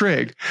Michael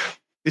Trigg.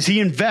 Is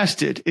he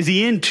invested? Is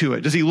he into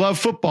it? Does he love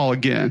football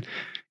again?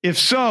 If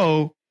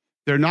so,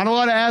 there are not a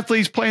lot of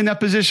athletes playing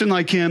that position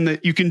like him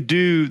that you can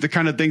do the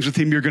kind of things with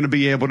him you're going to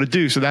be able to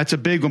do. So that's a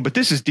big one. But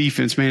this is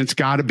defense, man. It's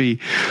got to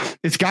be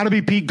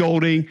Pete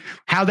Golding,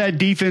 how that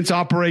defense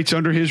operates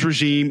under his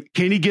regime.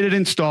 Can he get it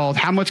installed?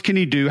 How much can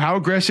he do? How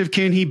aggressive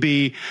can he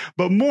be?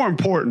 But more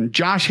important,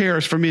 Josh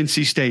Harris from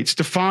NC State,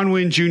 Stephon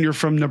Wynn Jr.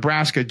 from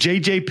Nebraska,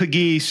 JJ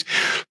Pegues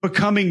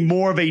becoming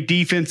more of a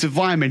defensive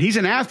lineman. He's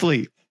an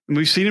athlete. And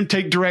we've seen him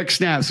take direct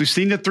snaps. We've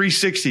seen the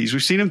 360s.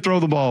 We've seen him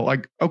throw the ball.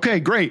 Like, okay,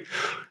 great.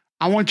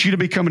 I want you to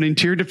become an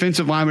interior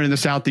defensive lineman in the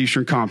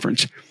Southeastern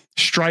Conference.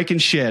 Strike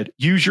and shed.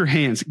 Use your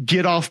hands.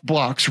 Get off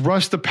blocks.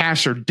 Rush the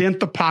passer. Dent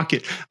the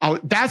pocket.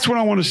 That's what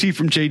I want to see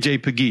from JJ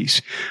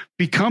Pegues.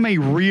 Become a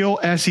real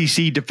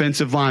SEC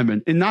defensive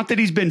lineman. And not that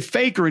he's been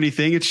fake or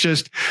anything. It's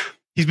just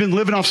he's been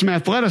living off some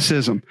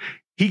athleticism.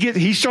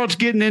 He starts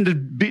getting into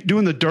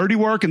doing the dirty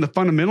work and the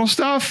fundamental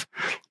stuff,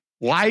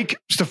 like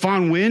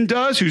Stephon Wynn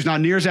does, who's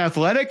not near as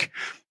athletic.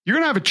 You're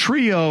going to have a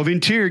trio of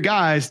interior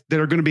guys that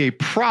are going to be a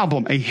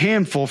problem, a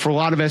handful for a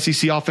lot of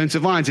SEC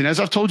offensive lines. And as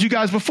I've told you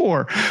guys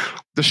before,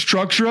 the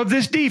structure of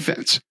this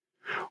defense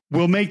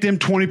will make them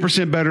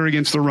 20% better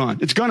against the run.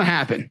 It's going to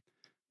happen.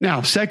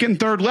 Now, second,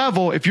 third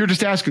level, if you're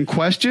just asking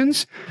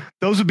questions,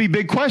 those would be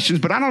big questions,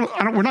 but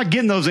we're not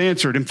getting those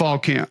answered in fall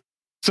camp.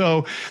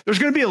 So there's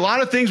going to be a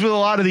lot of things with a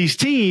lot of these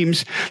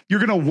teams you're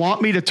going to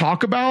want me to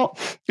talk about.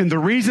 And the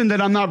reason that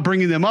I'm not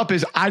bringing them up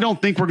is I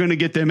don't think we're going to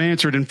get them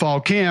answered in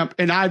fall camp.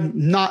 And I'm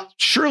not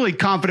surely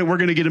confident we're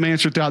going to get them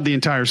answered throughout the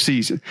entire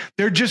season.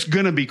 They're just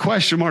going to be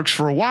question marks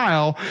for a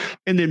while.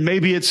 And then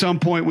maybe at some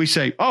point we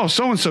say, oh,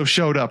 so-and-so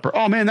showed up, or,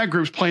 oh man, that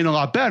group's playing a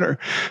lot better.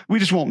 We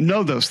just won't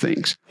know those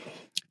things.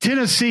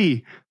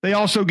 Tennessee, they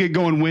also get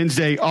going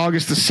Wednesday,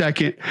 August the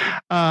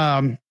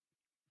 2nd.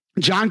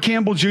 John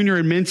Campbell Jr.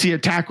 and Mincy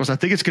at tackles. I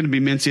think it's going to be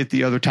Mincy at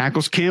the other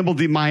tackles. Campbell,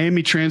 the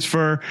Miami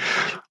transfer.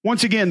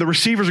 Once again, the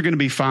receivers are going to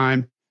be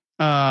fine.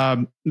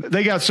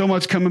 They got so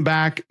much coming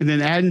back. And then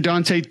adding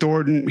Dante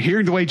Thornton,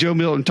 hearing the way Joe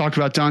Milton talked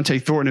about Dante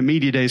Thornton at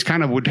media days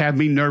kind of would have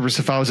me nervous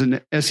if I was an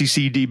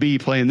SEC DB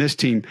playing this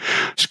team.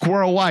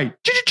 Squirrel White,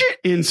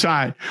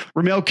 inside.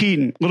 Ramel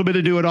Keaton, a little bit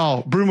of do it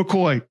all. Brew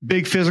McCoy,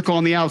 big physical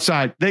on the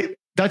outside.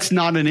 That's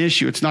not an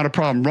issue. It's not a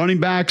problem. Running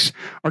backs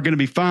are going to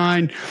be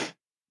fine.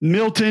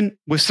 Milton,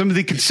 with some of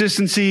the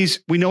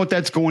consistencies, we know what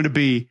that's going to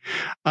be.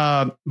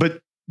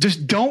 But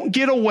just don't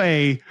get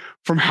away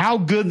from how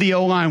good the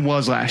O-line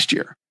was last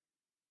year.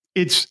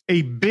 It's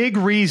a big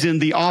reason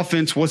the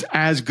offense was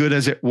as good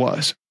as it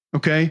was.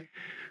 Okay.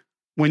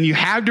 when you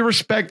have to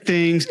respect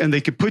things and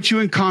they could put you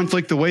in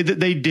conflict the way that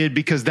they did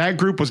because that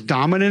group was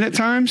dominant at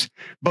times,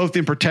 both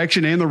in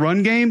protection and the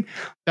run game,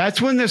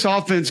 that's when this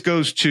offense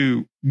goes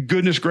to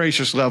goodness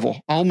gracious level.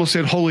 I almost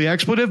said holy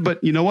expletive,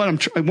 but you know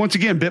what? Once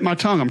again, bit my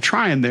tongue. I'm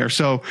trying there.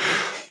 So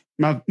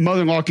my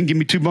mother-in-law can give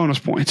me 2 bonus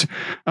points.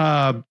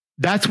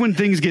 That's when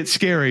things get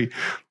scary.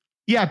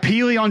 Yeah,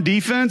 Peely on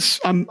defense.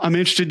 I'm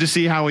interested to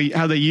see how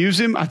they use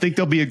him. I think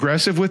they'll be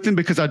aggressive with him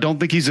because I don't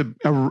think he's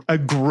a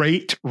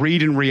great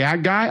read and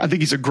react guy. I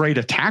think he's a great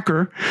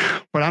attacker,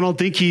 but I don't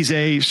think he's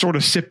a sort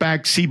of sit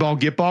back, see ball,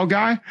 get ball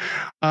guy.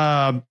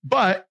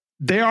 But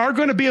they are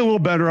going to be a little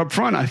better up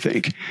front, I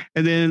think.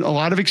 And then a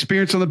lot of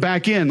experience on the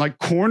back end. Like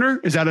corner,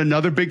 is that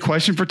another big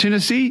question for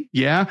Tennessee?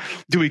 Yeah.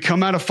 Do we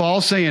come out of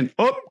fall saying,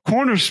 oh,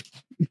 corner's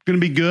going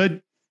to be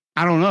good?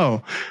 I don't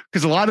know,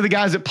 because a lot of the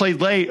guys that played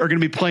late are going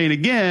to be playing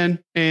again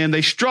and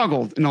they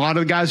struggled. And a lot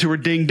of the guys who were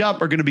dinged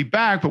up are going to be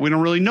back, but we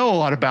don't really know a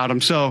lot about them.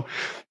 So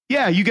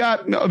yeah, you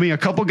got, a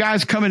couple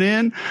guys coming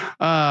in,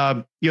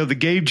 the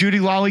Gabe Judy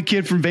Lolly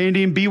kid from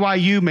Vandy and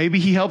BYU, maybe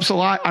he helps a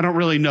lot. I don't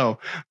really know.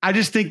 I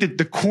just think that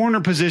the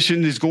corner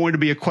position is going to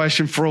be a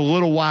question for a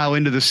little while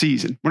into the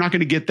season. We're not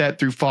going to get that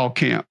through fall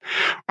camp.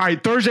 All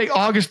right, Thursday,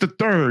 August the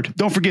 3rd.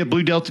 Don't forget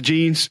Blue Delta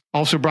Jeans,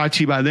 also brought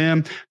to you by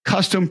them.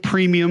 Custom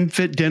premium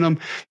fit denim.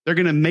 They're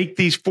going to make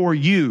these for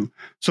you.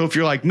 So if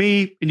you're like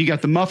me and you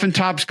got the muffin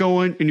tops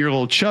going and you're a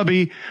little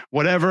chubby,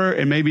 whatever,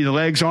 and maybe the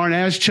legs aren't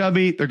as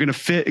chubby, they're going to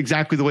fit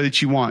exactly the way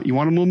that you want. You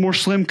want them a little more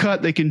slim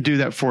cut, they can do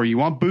that for you. You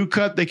want boot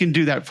cut, they can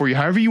do that for you.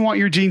 However you want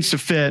your jeans to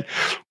fit,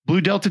 Blue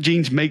Delta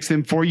Jeans makes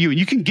them for you. And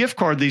you can gift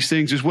card these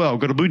things as well.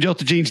 Go to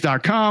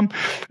BlueDeltaJeans.com.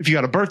 If you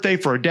got a birthday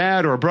for a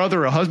dad or a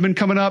brother or a husband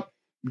coming up,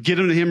 get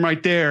them to him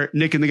right there.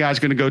 Nick and the guy's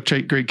going to go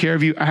take great care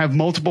of you. I have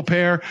multiple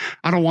pair.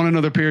 I don't want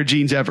another pair of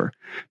jeans ever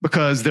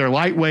because they're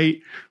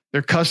lightweight.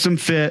 They're custom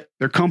fit.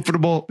 They're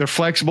comfortable. They're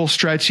flexible,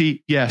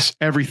 stretchy. Yes,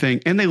 everything.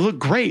 And they look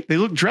great. They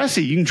look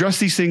dressy. You can dress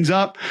these things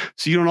up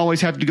so you don't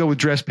always have to go with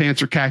dress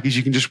pants or khakis.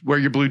 You can just wear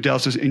your Blue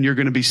Deltas and you're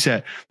going to be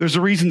set. There's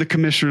a reason the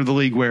commissioner of the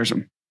league wears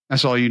them.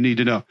 That's all you need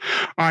to know.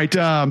 All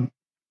right.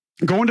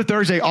 Going to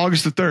Thursday,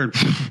 August the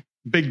 3rd.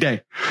 Big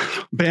day.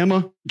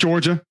 Bama,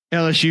 Georgia,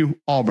 LSU,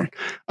 Auburn.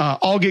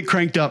 All get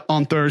cranked up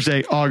on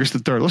Thursday, August the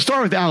 3rd. Let's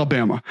start with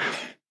Alabama.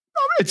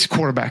 It's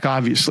quarterback,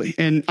 obviously.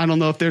 And I don't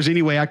know if there's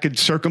any way I could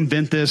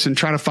circumvent this and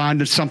try to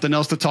find something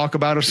else to talk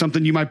about or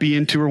something you might be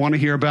into or want to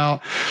hear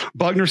about.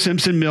 Buckner,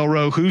 Simpson,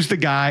 Milroe, who's the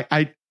guy?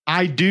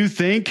 I do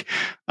think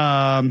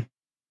probably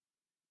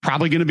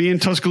going to be in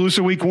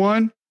Tuscaloosa week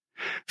 1.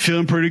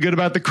 Feeling pretty good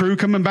about the crew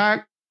coming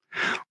back.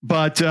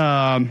 But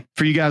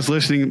for you guys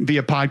listening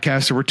via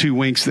podcast, there were 2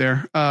 winks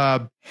there.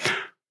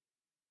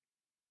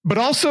 But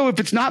also, if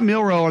it's not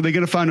Milroe, are they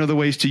going to find other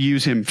ways to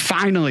use him?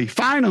 Finally,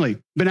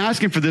 been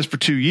asking for this for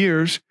 2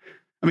 years.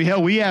 I mean,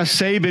 hell, we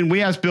asked Saban,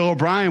 we asked Bill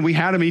O'Brien, we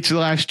had him each of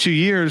the last 2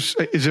 years.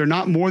 Is there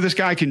not more this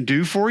guy can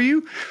do for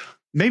you?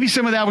 Maybe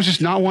some of that was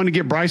just not wanting to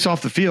get Bryce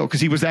off the field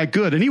because he was that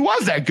good. And he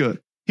was that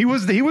good. He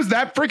was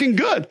that freaking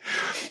good.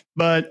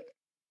 But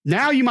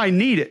now you might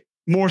need it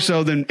more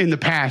so than in the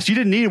past. You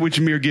didn't need it with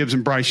Jahmyr Gibbs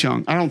and Bryce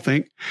Young, I don't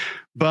think.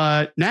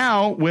 But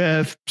now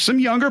with some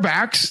younger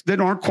backs that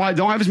don't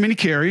have as many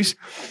carries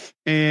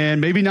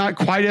and maybe not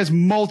quite as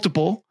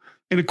multiple,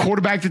 and a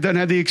quarterback that doesn't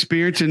have the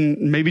experience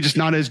and maybe just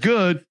not as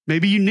good,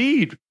 maybe you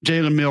need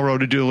Jalen Milroe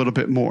to do a little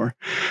bit more.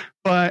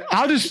 But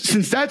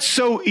since that's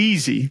so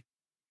easy,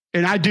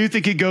 and I do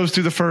think it goes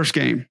through the first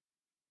game,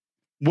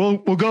 we'll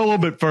go a little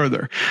bit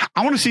further.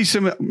 I want to see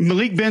some.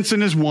 Malik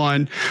Benson is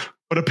one.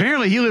 But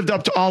apparently he lived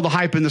up to all the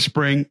hype in the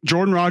spring.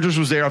 Jordan Rogers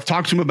was there. I've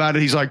talked to him about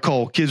it. He's like,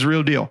 Cole, kid's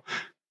real deal.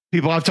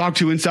 People I've talked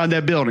to inside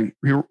that building,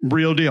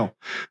 real deal.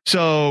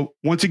 So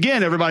once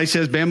again, everybody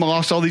says Bama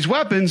lost all these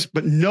weapons,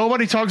 but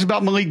nobody talks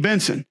about Malik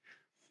Benson.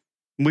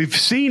 We've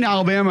seen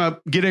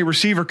Alabama get a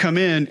receiver come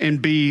in and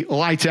be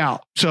lights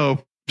out.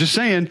 So just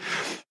saying,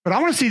 but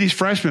I want to see these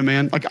freshmen,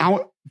 man. Like,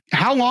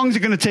 how long is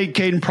it going to take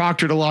Caden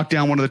Proctor to lock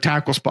down one of the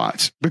tackle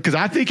spots? Because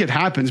I think it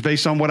happens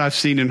based on what I've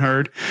seen and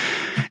heard.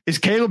 Is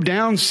Caleb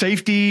Downs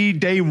safety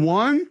day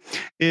 1?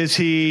 Is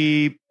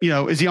he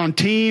on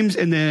teams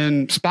and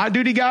then spot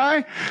duty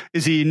guy?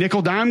 Is he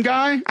nickel dime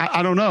guy?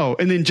 I don't know.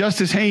 And then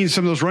Justice Haynes,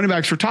 some of those running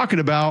backs we're talking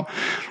about,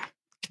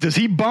 does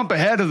he bump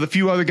ahead of the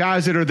few other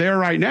guys that are there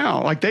right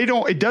now? Like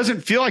it doesn't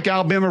feel like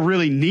Alabama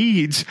really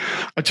needs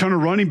a ton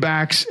of running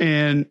backs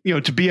and,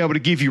 to be able to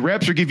give you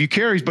reps or give you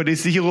carries, but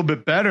is he a little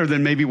bit better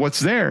than maybe what's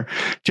there?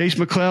 Chase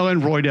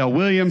McClellan, Roydell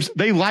Williams,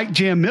 they like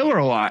Jam Miller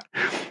a lot.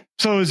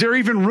 So is there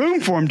even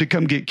room for him to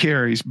come get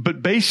carries?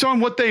 But based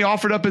on what they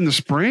offered up in the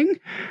spring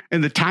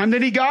and the time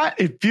that he got,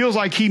 it feels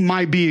like he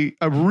might be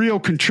a real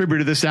contributor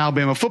to this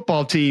Alabama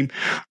football team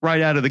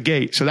right out of the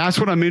gate. So that's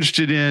what I'm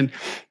interested in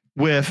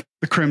with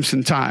the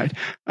Crimson Tide.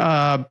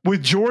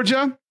 With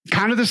Georgia,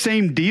 kind of the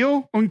same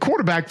deal on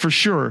quarterback for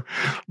sure.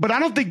 But I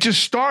don't think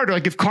just starter.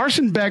 Like if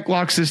Carson Beck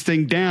locks this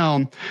thing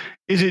down,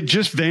 is it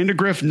just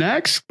Vandegrift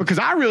next? Because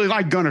I really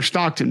like Gunnar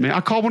Stockton, man.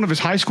 I called one of his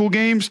high school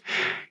games.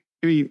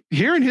 I mean,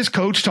 hearing his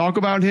coach talk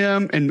about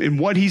him and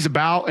what he's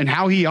about and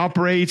how he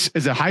operates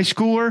as a high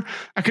schooler,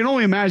 I can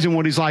only imagine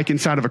what he's like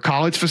inside of a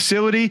college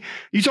facility.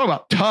 You talk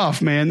about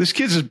tough, man. This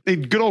kid's a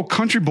good old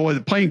country boy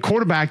that playing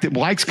quarterback that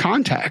likes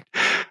contact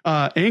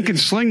and can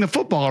sling the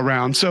football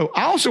around. So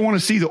I also want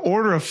to see the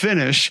order of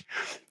finish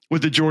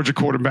with the Georgia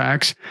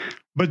quarterbacks.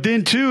 But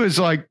then too is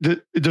like,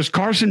 does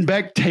Carson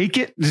Beck take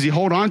it? Does he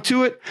hold on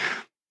to it?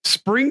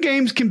 Spring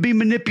games can be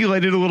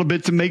manipulated a little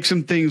bit to make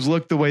some things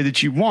look the way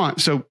that you want.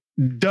 So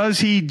does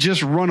he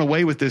just run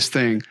away with this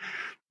thing?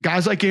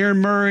 Guys like Aaron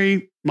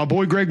Murray, my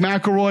boy Greg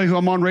McElroy, who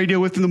I'm on radio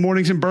with in the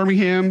mornings in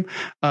Birmingham,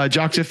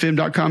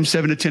 jocksfm.com,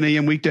 7 to 10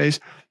 a.m. weekdays.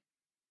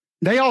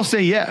 They all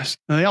say yes.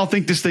 And they all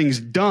think this thing's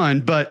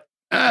done, but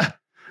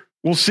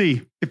we'll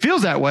see. It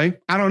feels that way.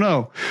 I don't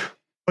know.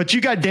 But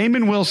you got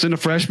Damon Wilson, a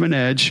freshman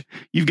edge.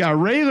 You've got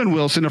Raylan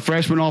Wilson, a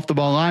freshman off the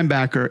ball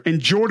linebacker, and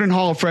Jordan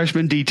Hall, a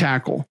freshman D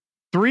tackle.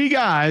 3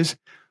 guys.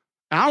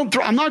 I'm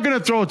not going to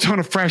throw a ton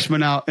of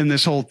freshmen out in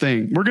this whole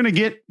thing. We're going to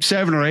get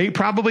 7 or 8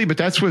 probably, but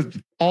that's with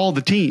all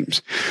the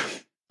teams.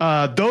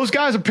 Those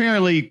guys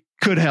apparently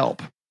could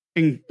help.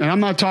 And I'm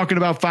not talking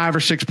about 5 or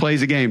 6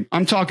 plays a game.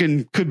 I'm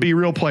talking could be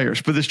real players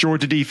for this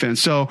Georgia defense.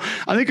 So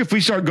I think if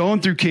we start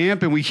going through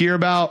camp and we hear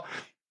about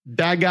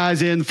that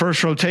guy's in the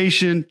first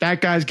rotation,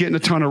 that guy's getting a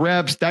ton of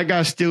reps, that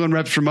guy's stealing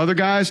reps from other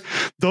guys,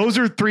 those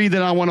are 3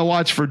 that I want to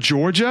watch for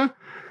Georgia.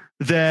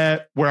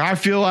 That where I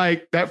feel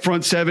like that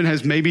front 7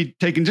 has maybe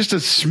taken just a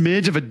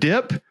smidge of a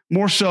dip,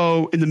 more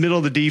so in the middle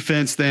of the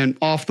defense than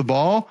off the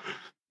ball.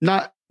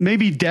 Not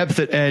maybe depth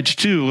at edge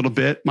too, a little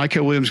bit.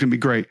 Michael Williams is going to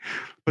be great,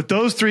 but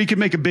those 3 could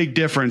make a big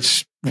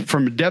difference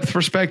from a depth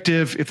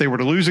perspective if they were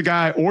to lose a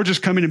guy or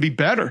just come in and be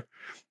better.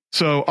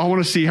 So I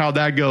want to see how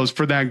that goes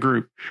for that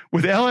group.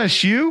 With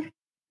LSU,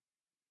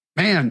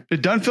 man,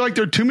 it doesn't feel like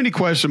there are too many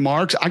question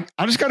marks.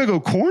 I just got to go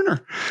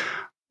corner.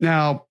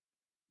 Now,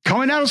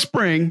 coming out of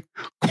spring,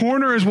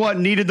 corner is what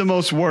needed the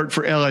most work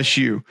for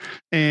LSU.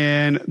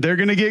 And they're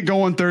going to get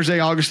going Thursday,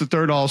 August the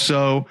 3rd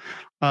also.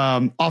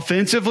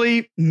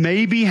 Offensively,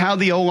 maybe how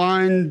the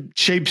O-line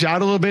shapes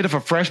out a little bit. If a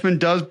freshman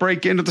does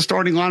break into the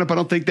starting lineup, I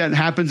don't think that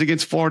happens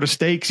against Florida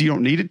State because you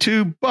don't need it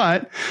to.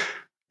 But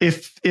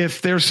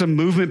if there's some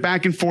movement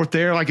back and forth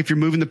there, like if you're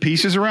moving the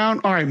pieces around,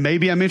 all right,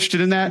 maybe I'm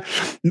interested in that.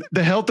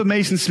 The health of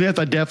Mason Smith,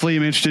 I definitely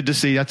am interested to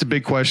see. That's a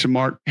big question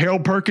mark.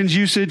 Harold Perkins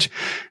usage,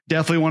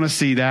 definitely want to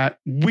see that.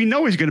 We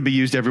know he's going to be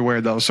used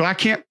everywhere though. So that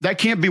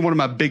can't be one of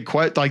my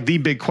the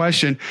big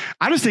question.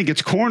 I just think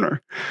it's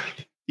corner.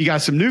 You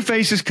got some new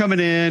faces coming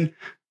in,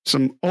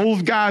 some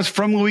old guys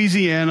from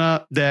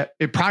Louisiana that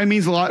it probably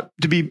means a lot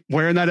to be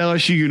wearing that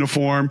LSU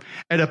uniform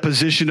at a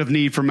position of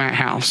need for Matt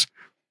House.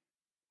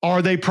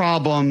 Are they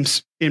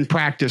problems in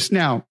practice?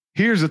 Now,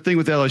 here's the thing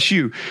with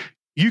LSU.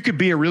 You could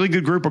be a really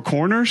good group of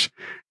corners,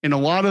 and a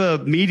lot of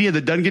the media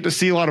that doesn't get to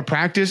see a lot of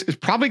practice is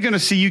probably going to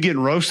see you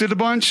getting roasted a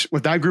bunch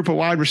with that group of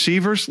wide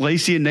receivers,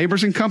 Lacey and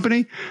Neighbors and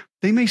company.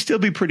 They may still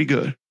be pretty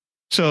good.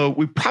 So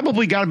we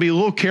probably got to be a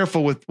little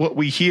careful with what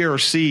we hear or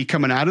see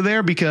coming out of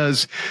there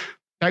because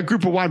that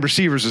group of wide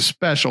receivers is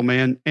special,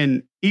 man.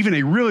 And even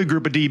a really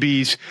group of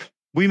DBs,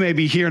 we may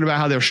be hearing about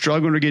how they're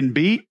struggling or getting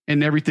beat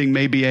and everything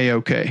may be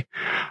A-okay.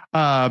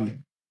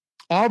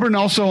 Auburn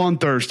also on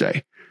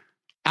Thursday.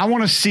 I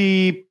want to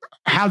see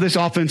how this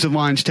offensive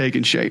line's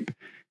taking shape.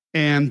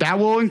 And that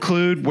will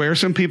include where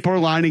some people are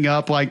lining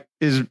up, like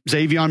is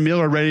Xavion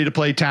Miller ready to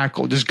play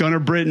tackle? Does Gunnar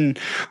Britton,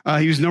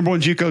 he was number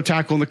 1 JUCO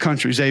tackle in the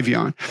country,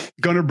 Xavion.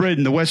 Gunnar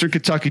Britton, the Western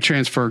Kentucky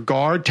transfer,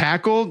 guard,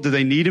 tackle. Do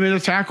they need him in a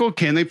tackle?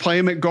 Can they play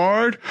him at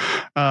guard?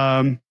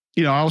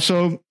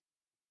 Also,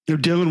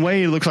 Dylan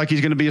Wade looks like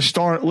he's going to be a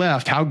star at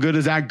left. How good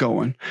is that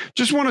going?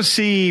 Just want to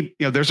see,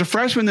 there's a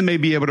freshman that may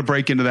be able to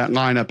break into that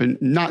lineup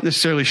and not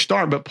necessarily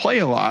start, but play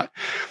a lot.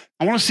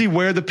 I want to see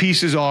where the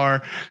pieces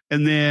are.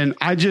 And then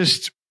I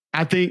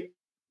think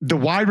the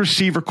wide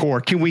receiver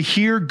core, can we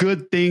hear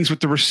good things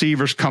with the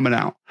receivers coming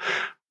out?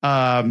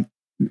 I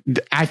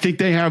think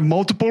they have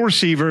multiple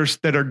receivers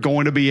that are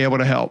going to be able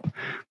to help,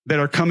 that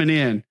are coming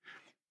in.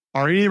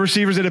 Are any of the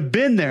receivers that have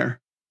been there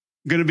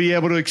going to be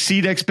able to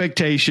exceed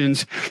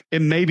expectations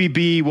and maybe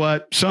be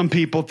what some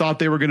people thought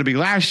they were going to be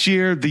last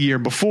year, the year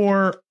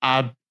before?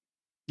 I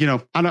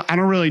don't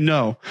really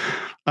know.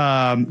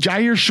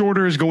 Jair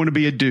Shorter is going to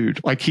be a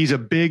dude. Like he's a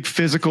big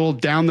physical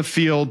down the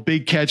field,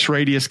 big catch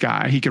radius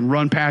guy. He can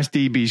run past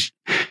DBs.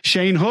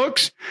 Shane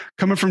Hooks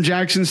coming from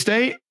Jackson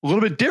State, a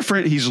little bit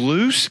different. He's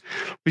loose.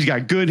 He's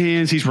got good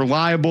hands. He's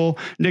reliable.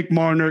 Nick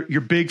Marner,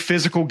 your big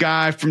physical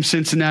guy from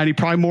Cincinnati,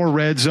 probably more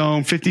red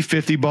zone,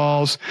 50-50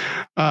 balls.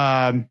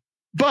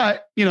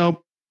 But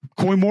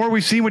Coy Moore,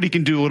 we've seen what he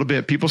can do a little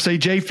bit. People say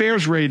Jay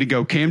Fair's ready to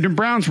go. Camden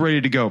Brown's ready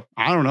to go.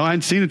 I don't know. I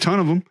hadn't seen a ton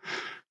of them.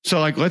 So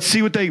let's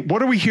see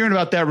what are we hearing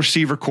about that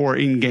receiver core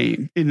in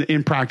game,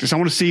 in practice? I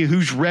want to see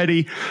who's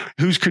ready,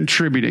 who's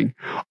contributing.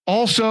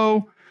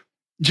 Also,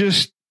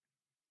 just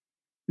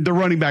the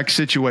running back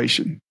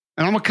situation.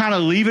 And I'm going to kind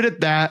of leave it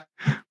at that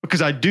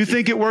because I do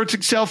think it works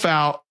itself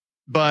out,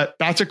 but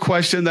that's a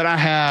question that I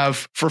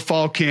have for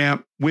fall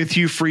camp with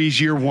Hugh Freeze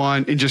year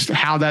 1 and just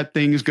how that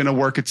thing is going to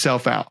work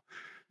itself out.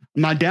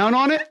 I'm not down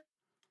on it.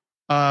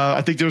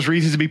 I think there's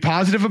reasons to be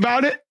positive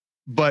about it,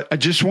 but I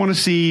just want to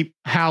see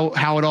how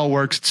it all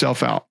works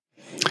itself out.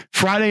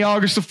 Friday,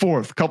 August the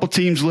 4th, a couple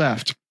teams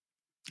left.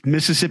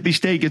 Mississippi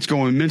State gets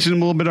going. We mentioned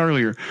them a little bit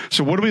earlier.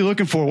 So what are we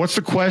looking for? What's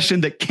the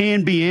question that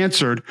can be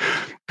answered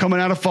coming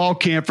out of fall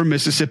camp from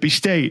Mississippi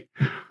State?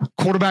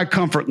 Quarterback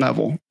comfort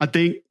level. I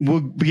think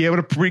we'll be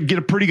able to get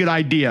a pretty good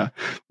idea.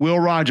 Will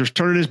Rogers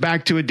turning his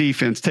back to a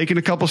defense, taking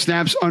a couple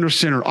snaps under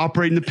center,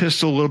 operating the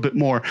pistol a little bit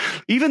more.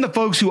 Even the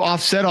folks who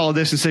offset all of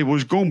this and say, well,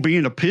 it's going to be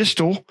in a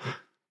pistol.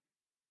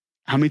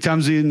 How many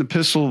times in the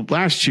pistol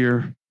last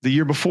year, the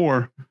year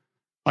before?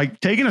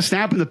 Like taking a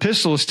snap in the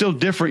pistol is still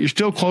different. You're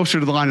still closer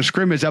to the line of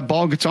scrimmage. That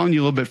ball gets on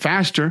you a little bit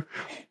faster.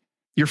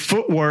 Your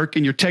footwork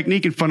and your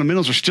technique and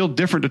fundamentals are still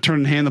different to turn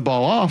and hand the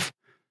ball off.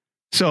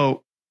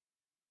 So,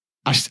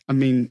 I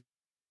mean,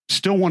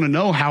 still want to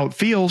know how it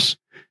feels.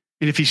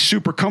 And if he's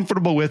super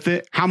comfortable with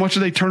it, how much are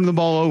they turning the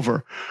ball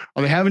over?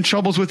 Are they having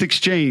troubles with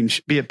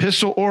exchange, be it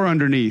pistol or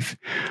underneath?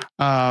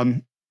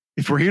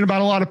 If we're hearing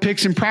about a lot of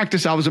picks in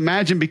practice, I was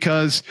imagining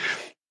because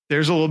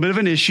there's a little bit of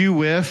an issue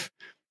with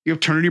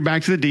turning your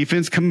back to the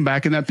defense, coming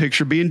back in that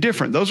picture, being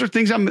different. Those are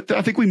things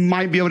I think we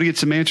might be able to get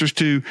some answers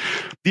to.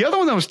 The other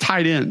one that was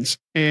tight ends,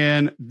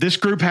 and this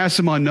group has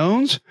some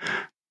unknowns.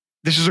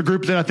 This is a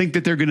group that I think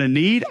that they're going to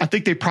need. I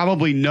think they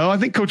probably know. I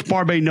think Coach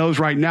Barbay knows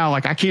right now,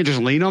 like I can't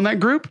just lean on that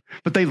group,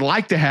 but they'd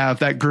like to have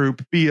that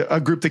group be a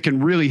group that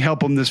can really help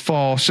them this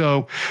fall.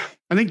 So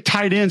I think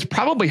tight ends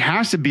probably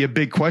has to be a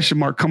big question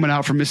mark coming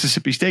out from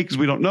Mississippi State because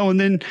we don't know. And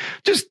then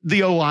just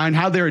the O-line,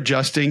 how they're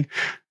adjusting.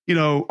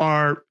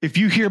 If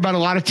you hear about a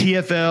lot of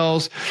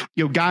TFLs,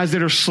 guys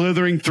that are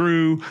slithering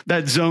through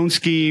that zone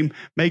scheme,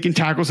 making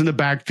tackles in the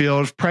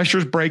backfield, if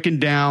pressure's breaking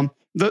down,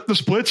 the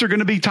splits are going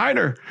to be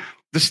tighter.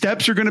 The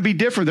steps are going to be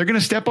different. They're going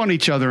to step on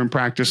each other in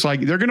practice. Like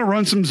they're going to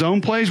run some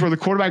zone plays where the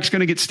quarterback's going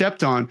to get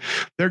stepped on.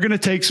 They're going to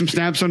take some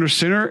snaps under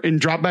center and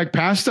drop back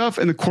pass stuff,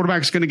 and the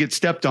quarterback's going to get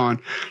stepped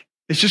on.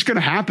 It's just going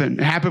to happen.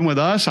 It happened with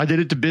us. I did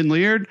it to Ben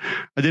Leard.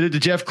 I did it to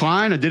Jeff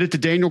Klein. I did it to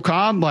Daniel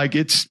Cobb. Did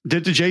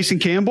it to Jason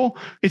Campbell.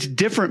 It's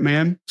different,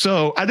 man.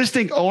 So I just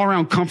think all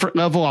around comfort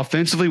level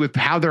offensively with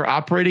how they're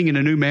operating in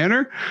a new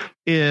manner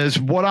is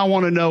what I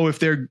want to know.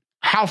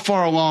 How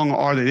far along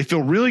are they? They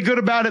feel really good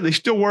about it. They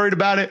still worried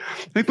about it.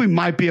 I think we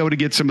might be able to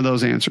get some of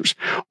those answers.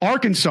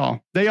 Arkansas,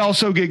 they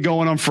also get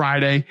going on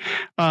Friday.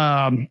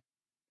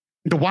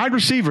 The wide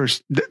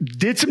receivers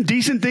did some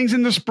decent things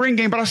in the spring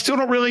game, but I still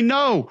don't really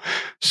know.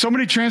 So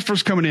many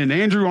transfers coming in: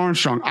 Andrew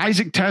Armstrong,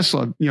 Isaac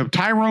Tesla,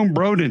 Tyrone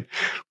Broden,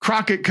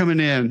 Crockett coming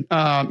in.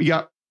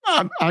 I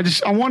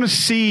want to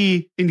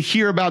see and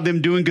hear about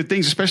them doing good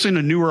things, especially in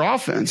a newer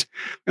offense.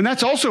 And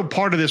that's also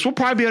part of this. We'll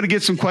probably be able to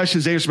get some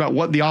questions answered about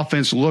what the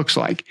offense looks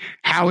like,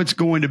 how it's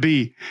going to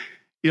be.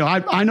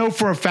 I know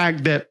for a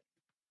fact that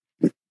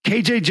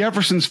KJ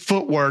Jefferson's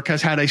footwork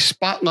has had a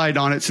spotlight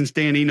on it since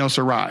Dan Enos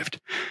arrived.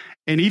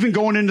 And even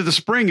going into the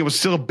spring, it was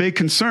still a big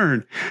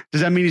concern.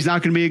 Does that mean he's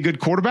not going to be a good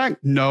quarterback?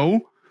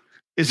 No.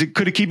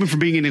 Could it keep him from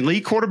being an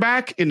elite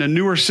quarterback in a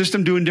newer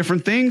system doing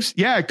different things?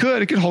 Yeah, it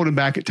could. It could hold him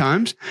back at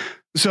times.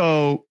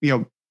 So,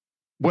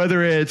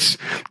 whether it's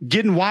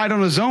getting wide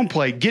on a zone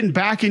play, getting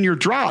back in your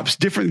drops,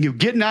 different,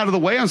 getting out of the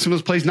way on some of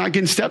those plays, not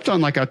getting stepped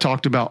on like I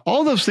talked about.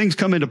 All those things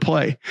come into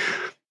play.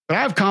 But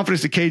I have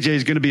confidence that KJ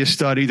is going to be a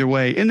stud either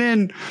way. And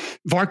then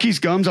Varkey's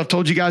Gums, I've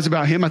told you guys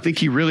about him. I think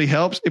he really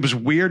helps. It was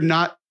weird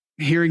not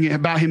hearing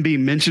about him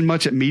being mentioned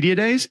much at media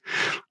days.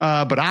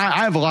 But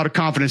I have a lot of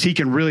confidence he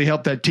can really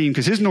help that team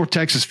because his North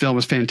Texas film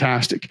is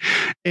fantastic.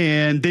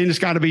 And then it's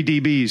got to be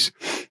DBs.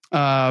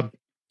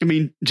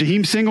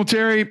 Jaheim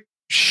Singletary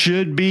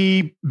should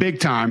be big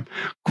time.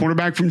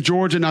 Cornerback from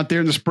Georgia, not there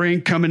in the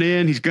spring, coming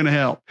in. He's going to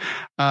help.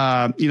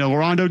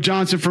 Lorondo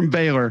Johnson from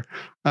Baylor.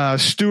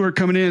 Stewart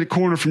coming in at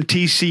corner from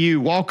TCU.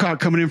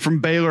 Walcott coming in from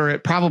Baylor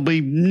at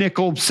probably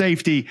nickel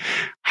safety.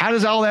 How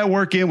does all that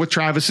work in with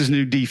Travis's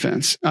new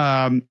defense?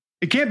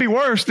 It can't be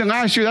worse than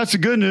last year. That's the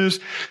good news.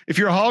 If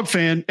you're a Hog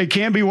fan, it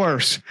can be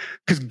worse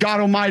because God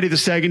almighty, the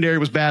secondary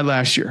was bad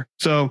last year.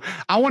 So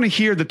I want to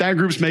hear that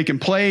group's making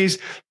plays.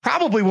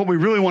 Probably what we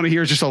really want to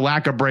hear is just a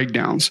lack of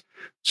breakdowns.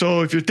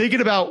 So if you're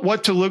thinking about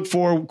what to look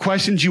for,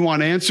 questions you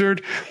want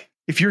answered,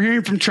 if you're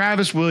hearing from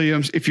Travis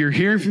Williams, if you're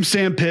hearing from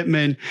Sam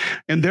Pittman,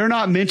 and they're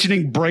not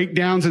mentioning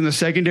breakdowns in the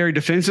secondary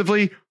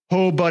defensively,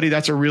 oh, buddy,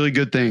 that's a really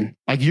good thing.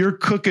 Like you're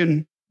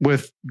cooking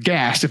with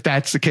gas if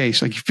that's the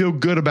case. Like you feel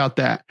good about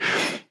that.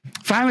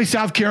 Finally,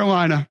 South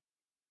Carolina,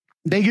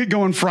 they get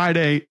going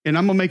Friday, and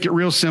I'm going to make it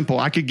real simple.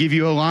 I could give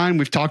you a line.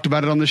 We've talked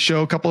about it on the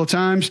show a couple of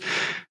times.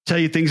 Tell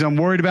you things I'm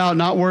worried about,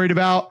 not worried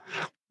about.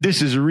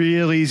 This is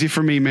real easy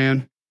for me,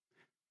 man.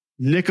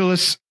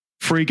 Nicholas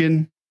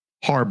freaking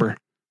Harbor.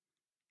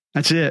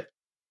 That's it.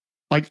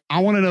 Like, I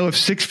want to know if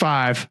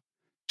 6'5",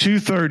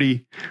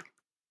 230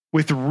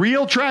 with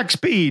real track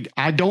speed.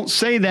 I don't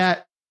say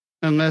that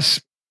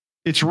unless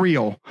it's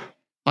real.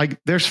 Like,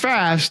 there's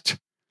fast,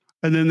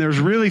 and then there's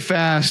really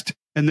fast,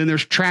 and then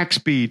there's track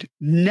speed.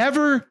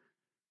 Never,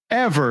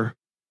 ever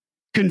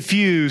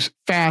confuse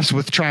fast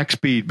with track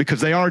speed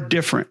because they are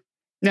different.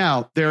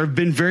 Now, there have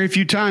been very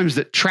few times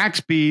that track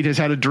speed has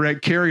had a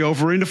direct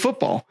carryover into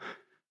football.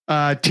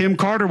 Tim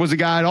Carter was a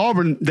guy at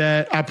Auburn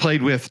that I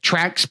played with,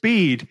 track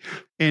speed.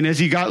 And as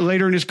he got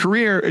later in his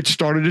career, it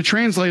started to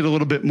translate a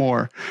little bit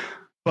more.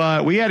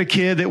 But we had a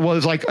kid that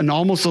was like an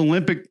almost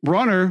Olympic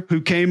runner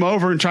who came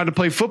over and tried to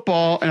play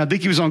football. And I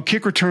think he was on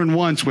kick return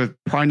once, with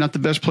probably not the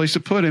best place to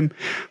put him.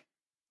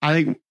 I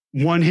think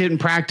one hit in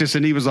practice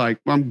and he was like,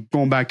 I'm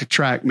going back to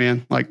track,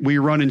 man. Like, we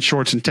run in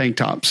shorts and tank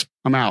tops.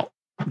 I'm out.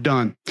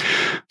 Done.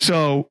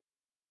 So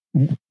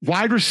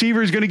wide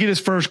receiver is going to get his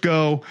first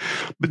go,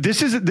 but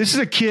this is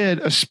a kid,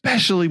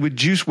 especially with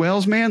Juice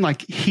Wells, man.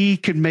 Like, he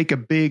could make a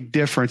big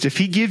difference if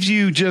he gives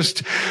you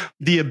just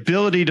the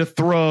ability to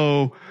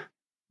throw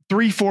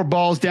 3-4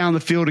 balls down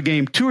the field a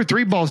game, 2 or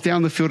 3 balls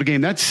down the field a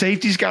game. That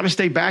safety's got to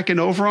stay back and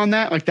over on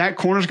that. Like, that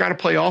corner's got to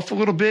play off a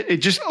little bit.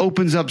 It just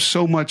opens up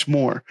so much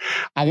more.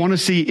 I want to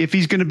see if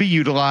he's going to be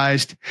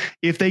utilized,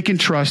 if they can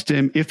trust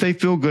him, if they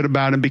feel good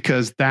about him,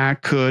 because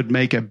that could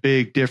make a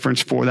big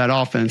difference for that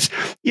offense.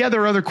 Yeah,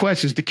 there are other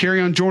questions.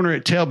 Dakereon Joyner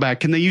at tailback,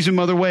 can they use him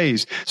other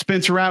ways?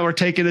 Spencer Rattler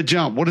taking a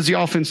jump. What does the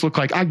offense look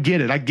like? I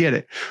get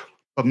it.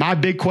 But my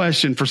big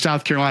question for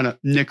South Carolina,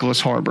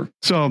 Nicholas Harbor.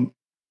 So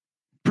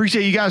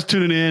appreciate you guys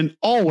tuning in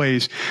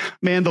always,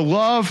 man. The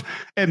love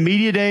at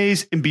media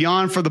days and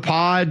beyond for the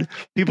pod.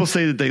 People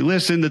say that they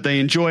listen, that they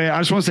enjoy it. I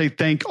just want to say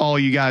thank all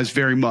you guys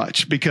very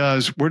much,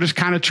 because we're just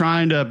kind of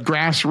trying to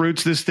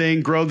grassroots this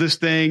thing, grow this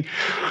thing.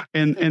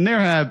 And there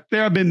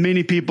have been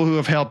many people who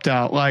have helped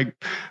out. Like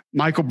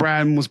Michael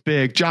Bradden was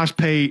big. Josh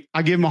Pate,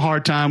 I give him a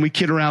hard time. We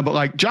kid around, but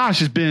like, Josh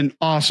has been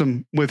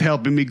awesome with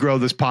helping me grow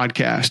this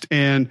podcast.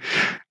 And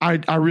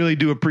I really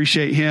do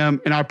appreciate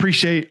him. And I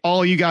appreciate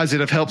all you guys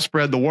that have helped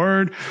spread the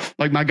word.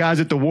 Like my guys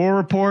at the War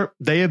Report,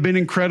 they have been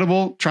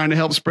incredible trying to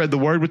help spread the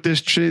word with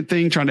this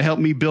thing, trying to help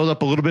me build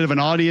up a little bit of an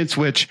audience,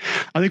 which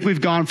I think we've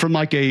gone from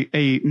like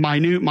a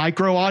minute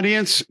micro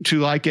audience to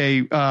like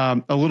a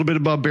little bit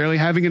above barely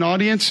having an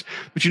audience.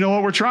 But you know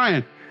what? We're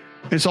trying.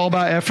 It's all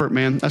about effort,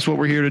 man. That's what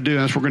we're here to do.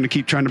 That's what we're going to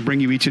keep trying to bring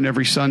you each and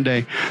every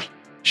Sunday.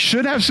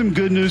 Should have some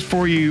good news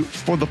for you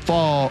for the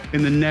fall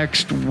in the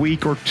next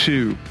week or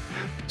two.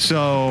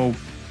 So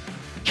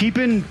keep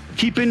in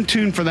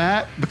tune for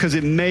that, because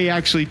it may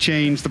actually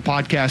change the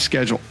podcast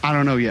schedule. I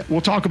don't know yet. We'll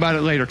talk about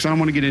it later because I don't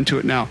want to get into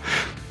it now.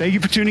 Thank you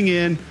for tuning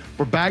in.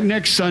 We're back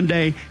next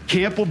Sunday.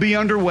 Camp will be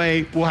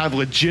underway. We'll have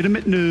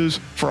legitimate news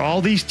for all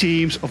these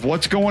teams of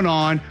what's going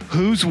on,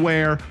 who's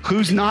where,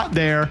 who's not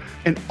there,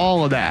 and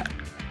all of that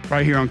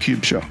right here on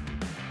Cube Show.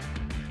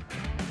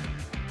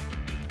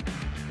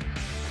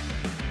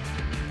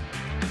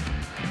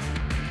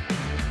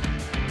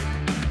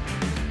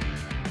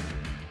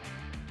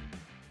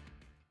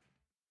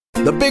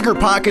 The Bigger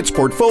Pockets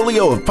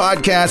portfolio of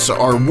podcasts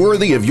are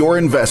worthy of your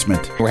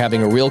investment. We're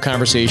having a real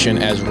conversation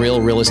as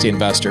real estate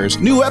investors.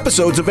 New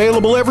episodes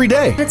available every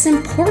day. It's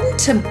important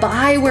to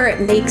buy where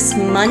it makes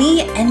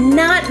money and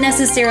not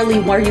necessarily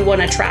where you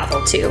want to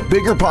travel to.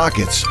 Bigger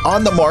Pockets,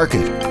 On the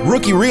Market,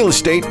 Rookie Real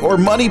Estate, or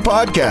Money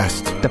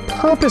Podcast. The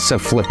purpose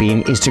of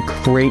flipping is to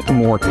create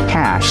more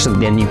cash so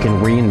then you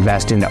can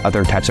reinvest into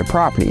other types of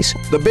properties.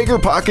 The Bigger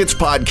Pockets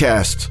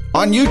Podcast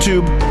on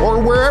YouTube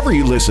or wherever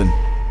you listen.